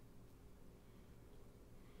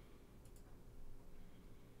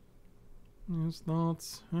 His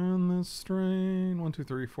thoughts and this strain. 1, 2,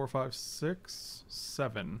 3, 4, 5, 6,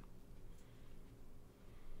 7.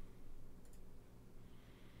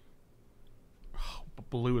 Oh, but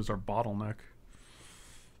blue is our bottleneck.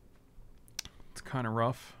 It's kind of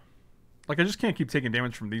rough. Like, I just can't keep taking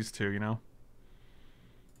damage from these 2, you know?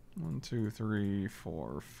 1, 2, 3,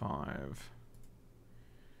 4, 5.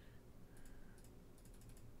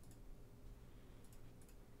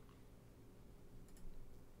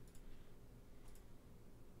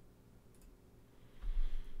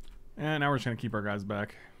 And now we're just going to keep our guys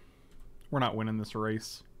back. We're not winning this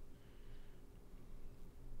race.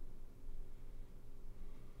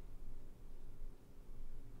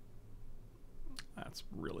 That's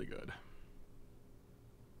really good.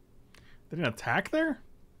 They didn't attack there?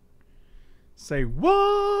 Say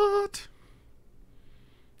what?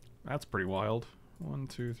 That's pretty wild. 1,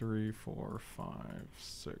 2, 3, 4, 5,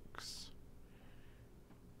 6.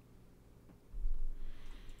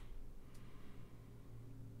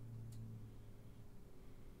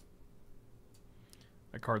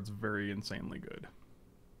 That card's very insanely good.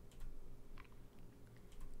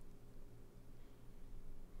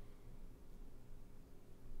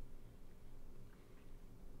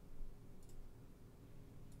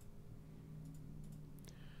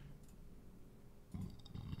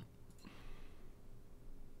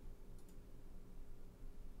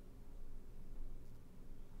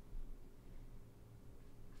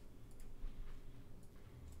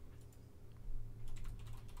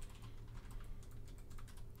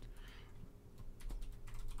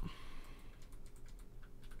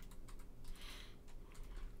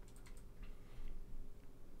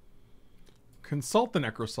 Consult the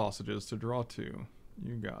necro sausages to draw 2.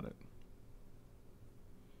 You got it.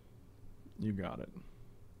 You got it.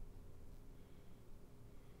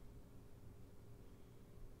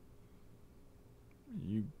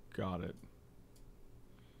 You got it.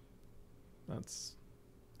 That's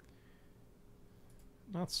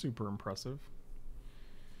not super impressive.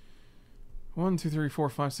 1, 2, 3, 4,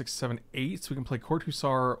 5, 6, 7, 8. So we can play Court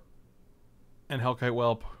Hussar and Hellkite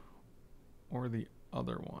Whelp or the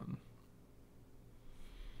other one.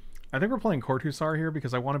 I think we're playing Court Hussar here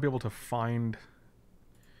because I want to be able to find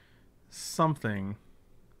something.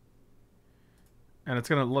 And it's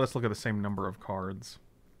going to let us look at the same number of cards.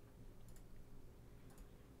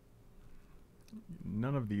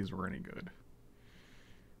 None of these were any good.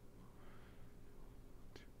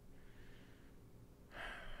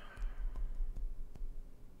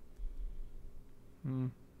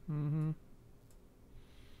 Mm-hmm.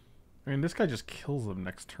 I mean, this guy just kills them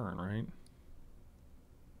next turn, right?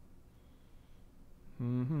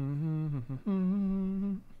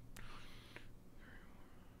 Mm-hmm.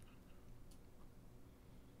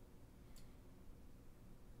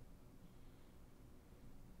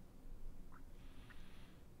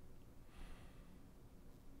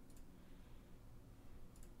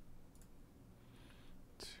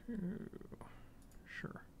 Two.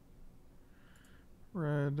 Sure.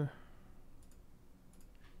 Red.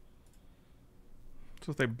 So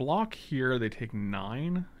if they block here, they take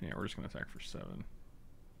 9. Yeah, we're just going to attack for 7.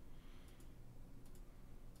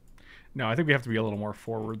 No, I think we have to be a little more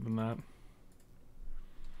forward than that.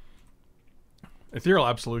 Ethereal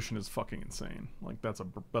Absolution is fucking insane. Like, that's a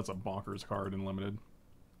bonkers card in Limited.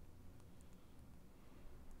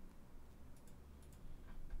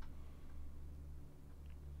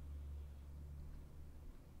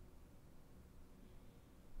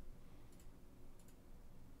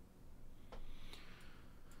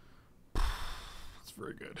 It's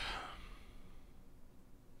very good.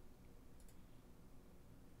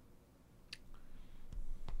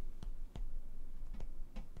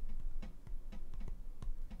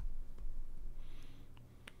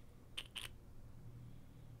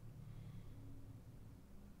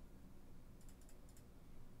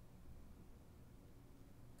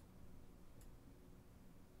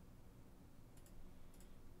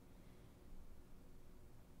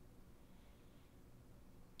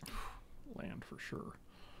 Land for sure.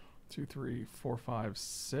 2, 3, 4, 5,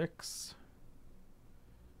 6.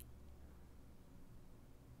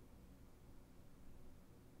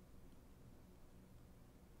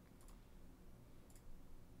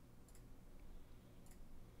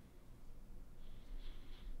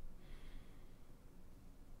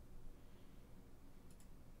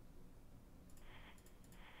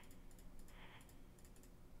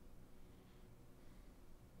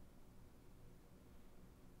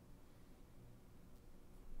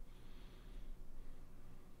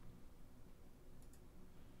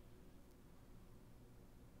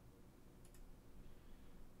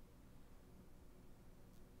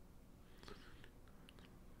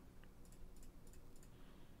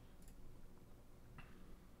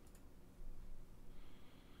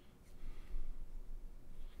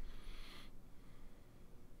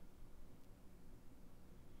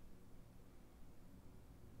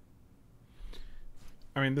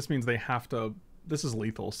 I mean, this means they have to... This is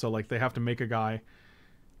lethal, so, like, they have to make a guy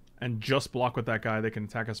and just block with that guy. They can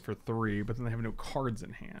attack us for 3, but then they have no cards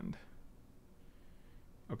in hand.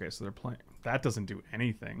 Okay, so they're playing... That doesn't do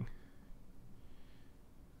anything.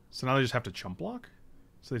 So now they just have to chump block?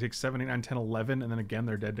 So they take 7, 8, 9, 10, 11, and then again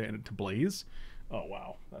they're dead to Blaze? Oh,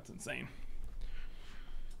 wow. That's insane.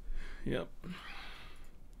 Yep.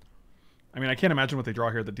 I mean, I can't imagine what they draw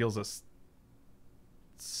here that deals us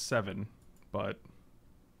 7, but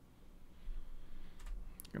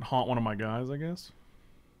I can haunt one of my guys, I guess.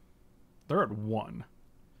 They're at 1.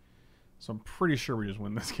 So I'm pretty sure we just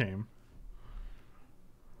win this game.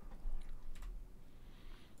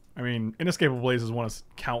 I mean, Inescapable Blaze has won us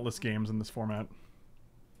countless games in this format.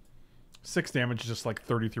 6 damage is just like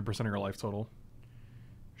 33% of your life total.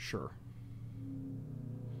 Sure.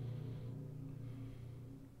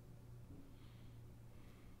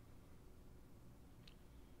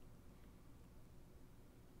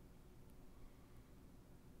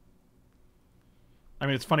 I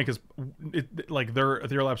mean, it's funny because like their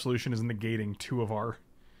Ethereal Absolution is negating two of our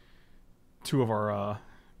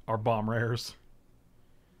bomb rares.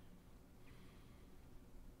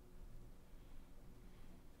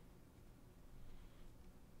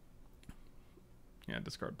 Yeah,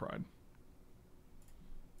 discard Pride.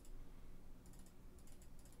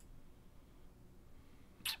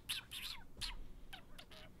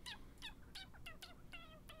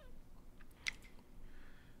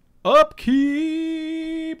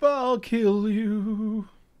 Upkeep, I'll kill you.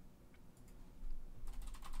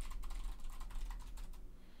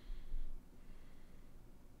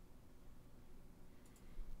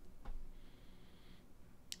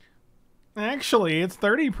 Actually, it's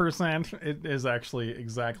 30%. It is actually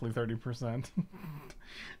exactly 30%.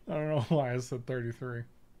 I don't know why I said 33.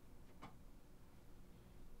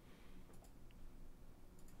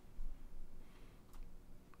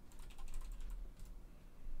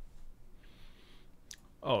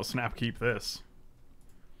 Oh, snap, keep this.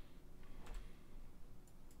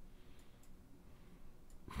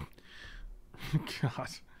 God.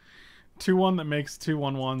 2-1 that makes 2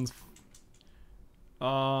 1/1s.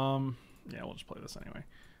 Yeah, we'll just play this anyway.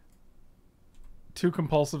 2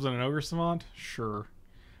 compulsives and an ogre savant? Sure.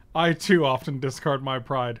 I too often discard my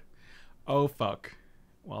pride. Oh fuck.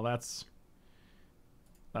 Well, that's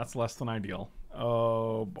less than ideal.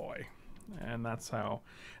 Oh boy. And that's how,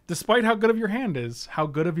 despite how good of your hand is,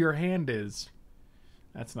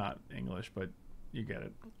 that's not English, but you get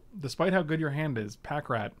it. Despite how good your hand is, Pack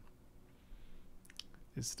Rat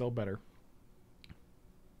is still better.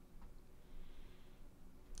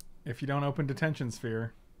 If you don't open Detention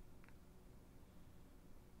Sphere.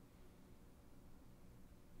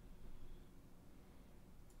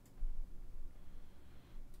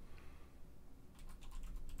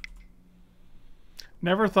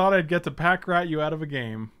 Never thought I'd get to Pack Rat you out of a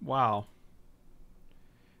game. Wow.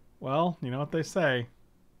 Well, you know what they say.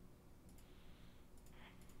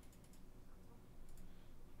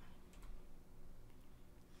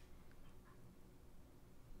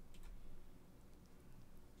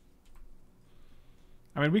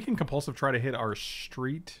 I mean, we can compulsive try to hit our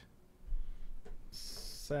street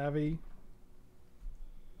savvy.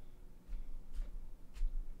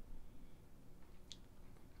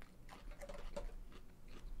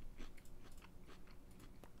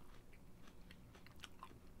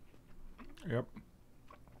 Yep.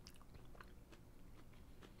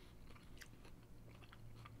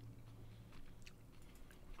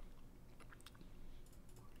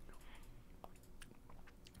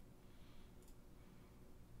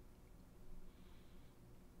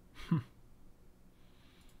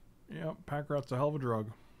 Yep, Pack Rat's a hell of a drug.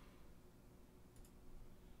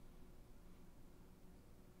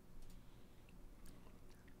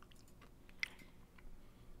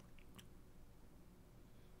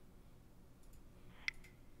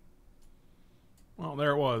 Well,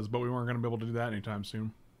 there it was, but we weren't going to be able to do that anytime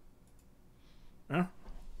soon. Yeah.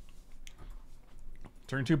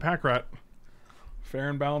 Turn 2 Pack Rat. Fair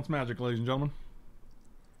and balanced magic, ladies and gentlemen.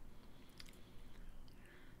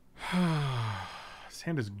 This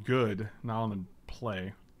hand is good, not on the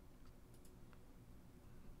play.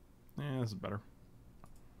 Yeah, this is better.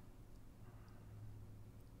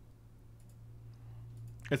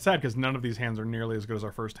 It's sad because none of these hands are nearly as good as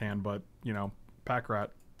our first hand, but, you know, Pack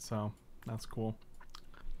Rat, so that's cool.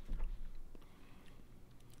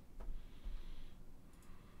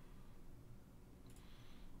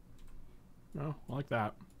 Oh, I like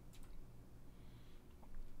that.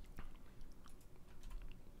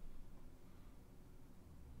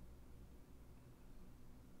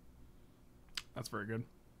 That's very good.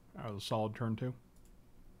 That was a solid turn, too.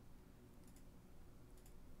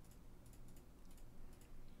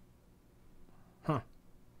 Huh.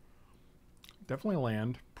 Definitely a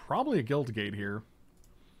land. Probably a guild gate here.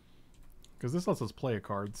 Because this lets us play a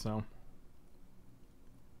card, so...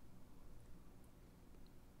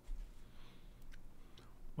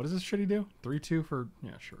 What does this shitty do? 3-2 for...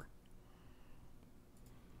 Yeah, sure.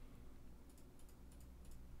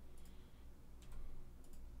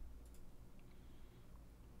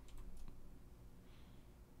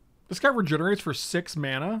 This guy regenerates for 6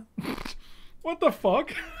 mana? What the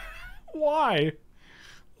fuck? Why?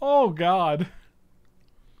 Oh god.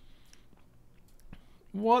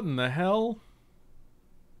 What in the hell?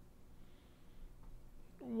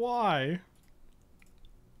 Why?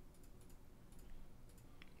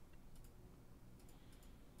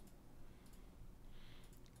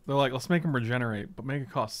 They're like, let's make him regenerate, but make it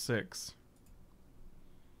cost 6.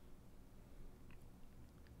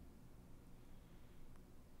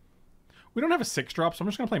 We don't have a 6-drop, so I'm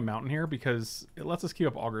just going to play Mountain here because it lets us keep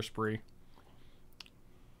up Augur Spree.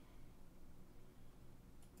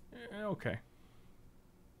 Okay.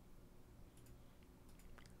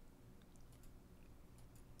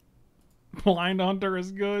 Blind Hunter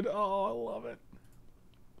is good. Oh, I love it.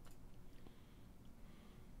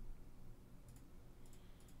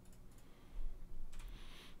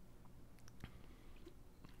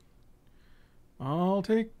 I'll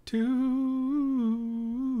take 2.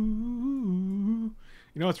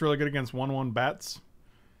 You know what's really good against 1/1 bats?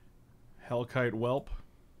 Hellkite Whelp.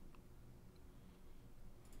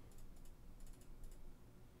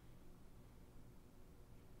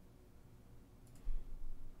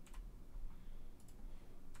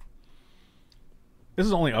 This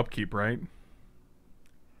is only upkeep, right?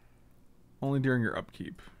 Only during your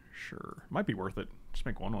upkeep. Sure. Might be worth it. Just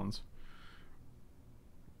make 1/1s.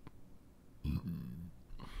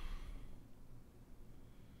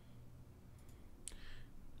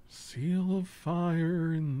 Seal of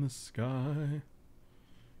fire in the sky.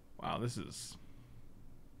 Wow, this is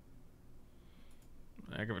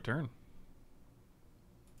a heck of a turn.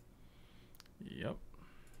 Yep.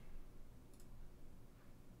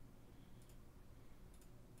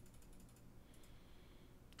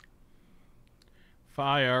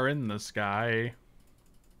 Fire in the sky.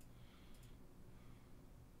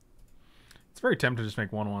 It's very tempting to just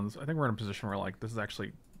make 1/1s. I think we're in a position where like this is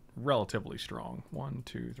actually relatively strong. 1,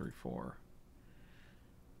 2, 3, 4.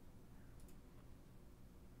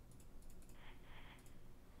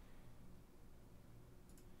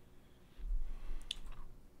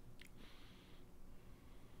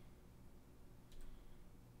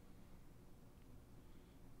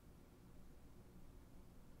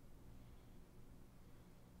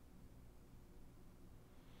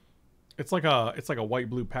 It's like a white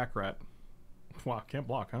blue pack rat. Wow, can't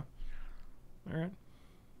block, huh? All right.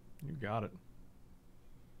 You got it.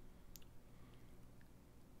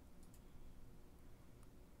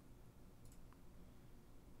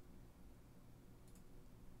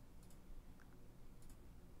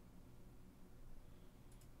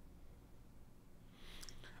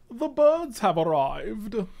 The birds have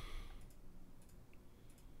arrived.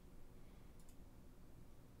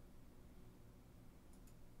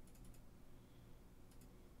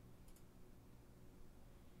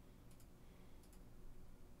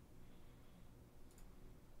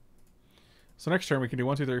 So next turn we can do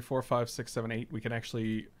 1, 2, 3, 4, 5, 6, 7, 8. We can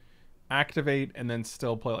actually activate and then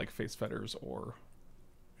still play like Face Fetters or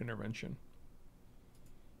Intervention.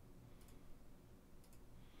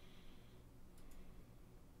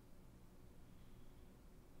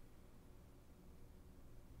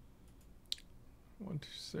 One, 2,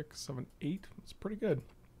 6, 7, 8. That's pretty good.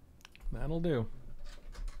 That'll do.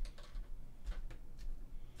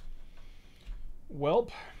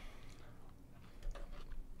 Welp.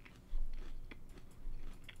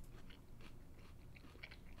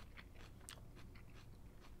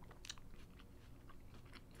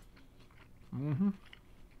 Mm-hmm.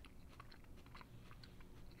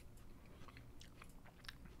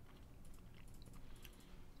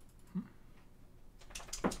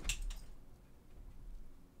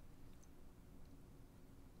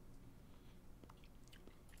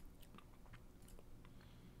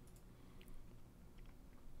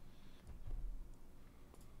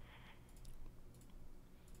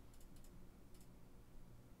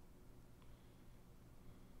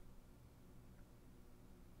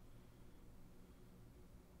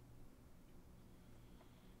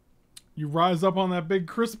 You rise up on that big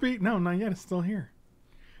crispy? No, not yet. It's still here.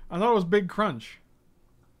 I thought it was Big Crunch.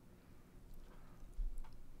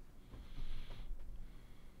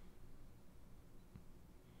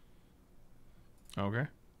 Okay.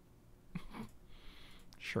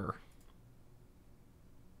 Sure.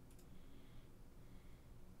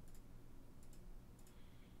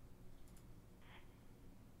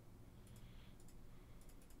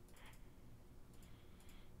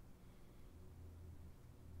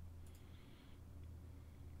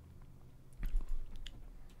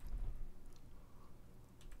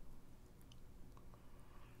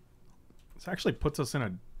 This actually puts us in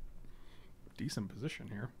a decent position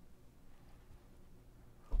here.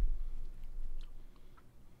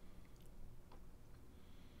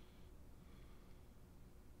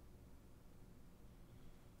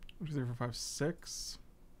 2, 3, 4, 5, 6.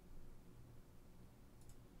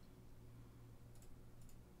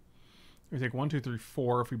 We take 1, 2, 3,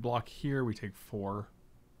 4. If we block here, we take 4.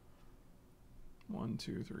 1,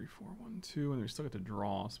 2, 3, 4, 1, 2, and we still get to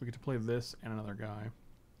draw, so we get to play this and another guy.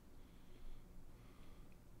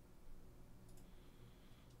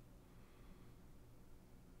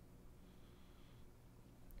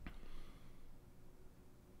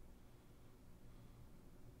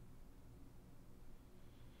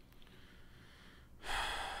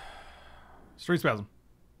 Street Spasm.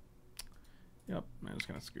 Yep, I'm just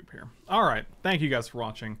gonna scoop here. All right, thank you guys for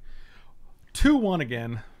watching. 2-1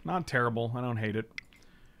 again. Not terrible. I don't hate it.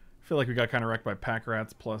 I feel like we got kind of wrecked by pack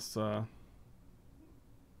rats plus some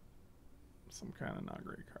kind of not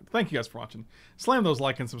great card. Thank you guys for watching. Slam those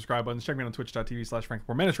like and subscribe buttons. Check me out on twitch.tv/FrankLepore,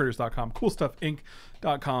 Administrators.com,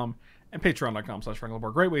 CoolStuffInc.com, and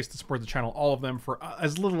Patreon.com/FrankLepore. Great ways to support the channel. All of them for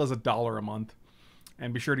as little as $1 a month.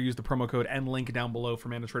 And be sure to use the promo code and link down below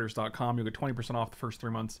from Administrators.com. You'll get 20% off the first 3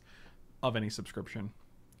 months of any subscription.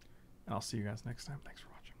 And I'll see you guys next time. Thanks for watching.